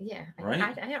 Yeah, right.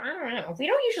 I don't know. We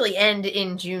don't usually end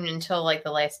in June until like the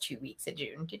last 2 weeks of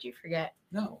June. Did you forget?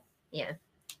 No. Yeah.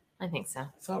 I think so.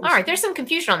 All right. There's some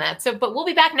confusion on that. But we'll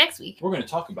be back next week. We're going to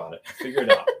talk about it. Figure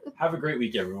it out. Have a great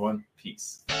week, everyone.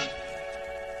 Peace.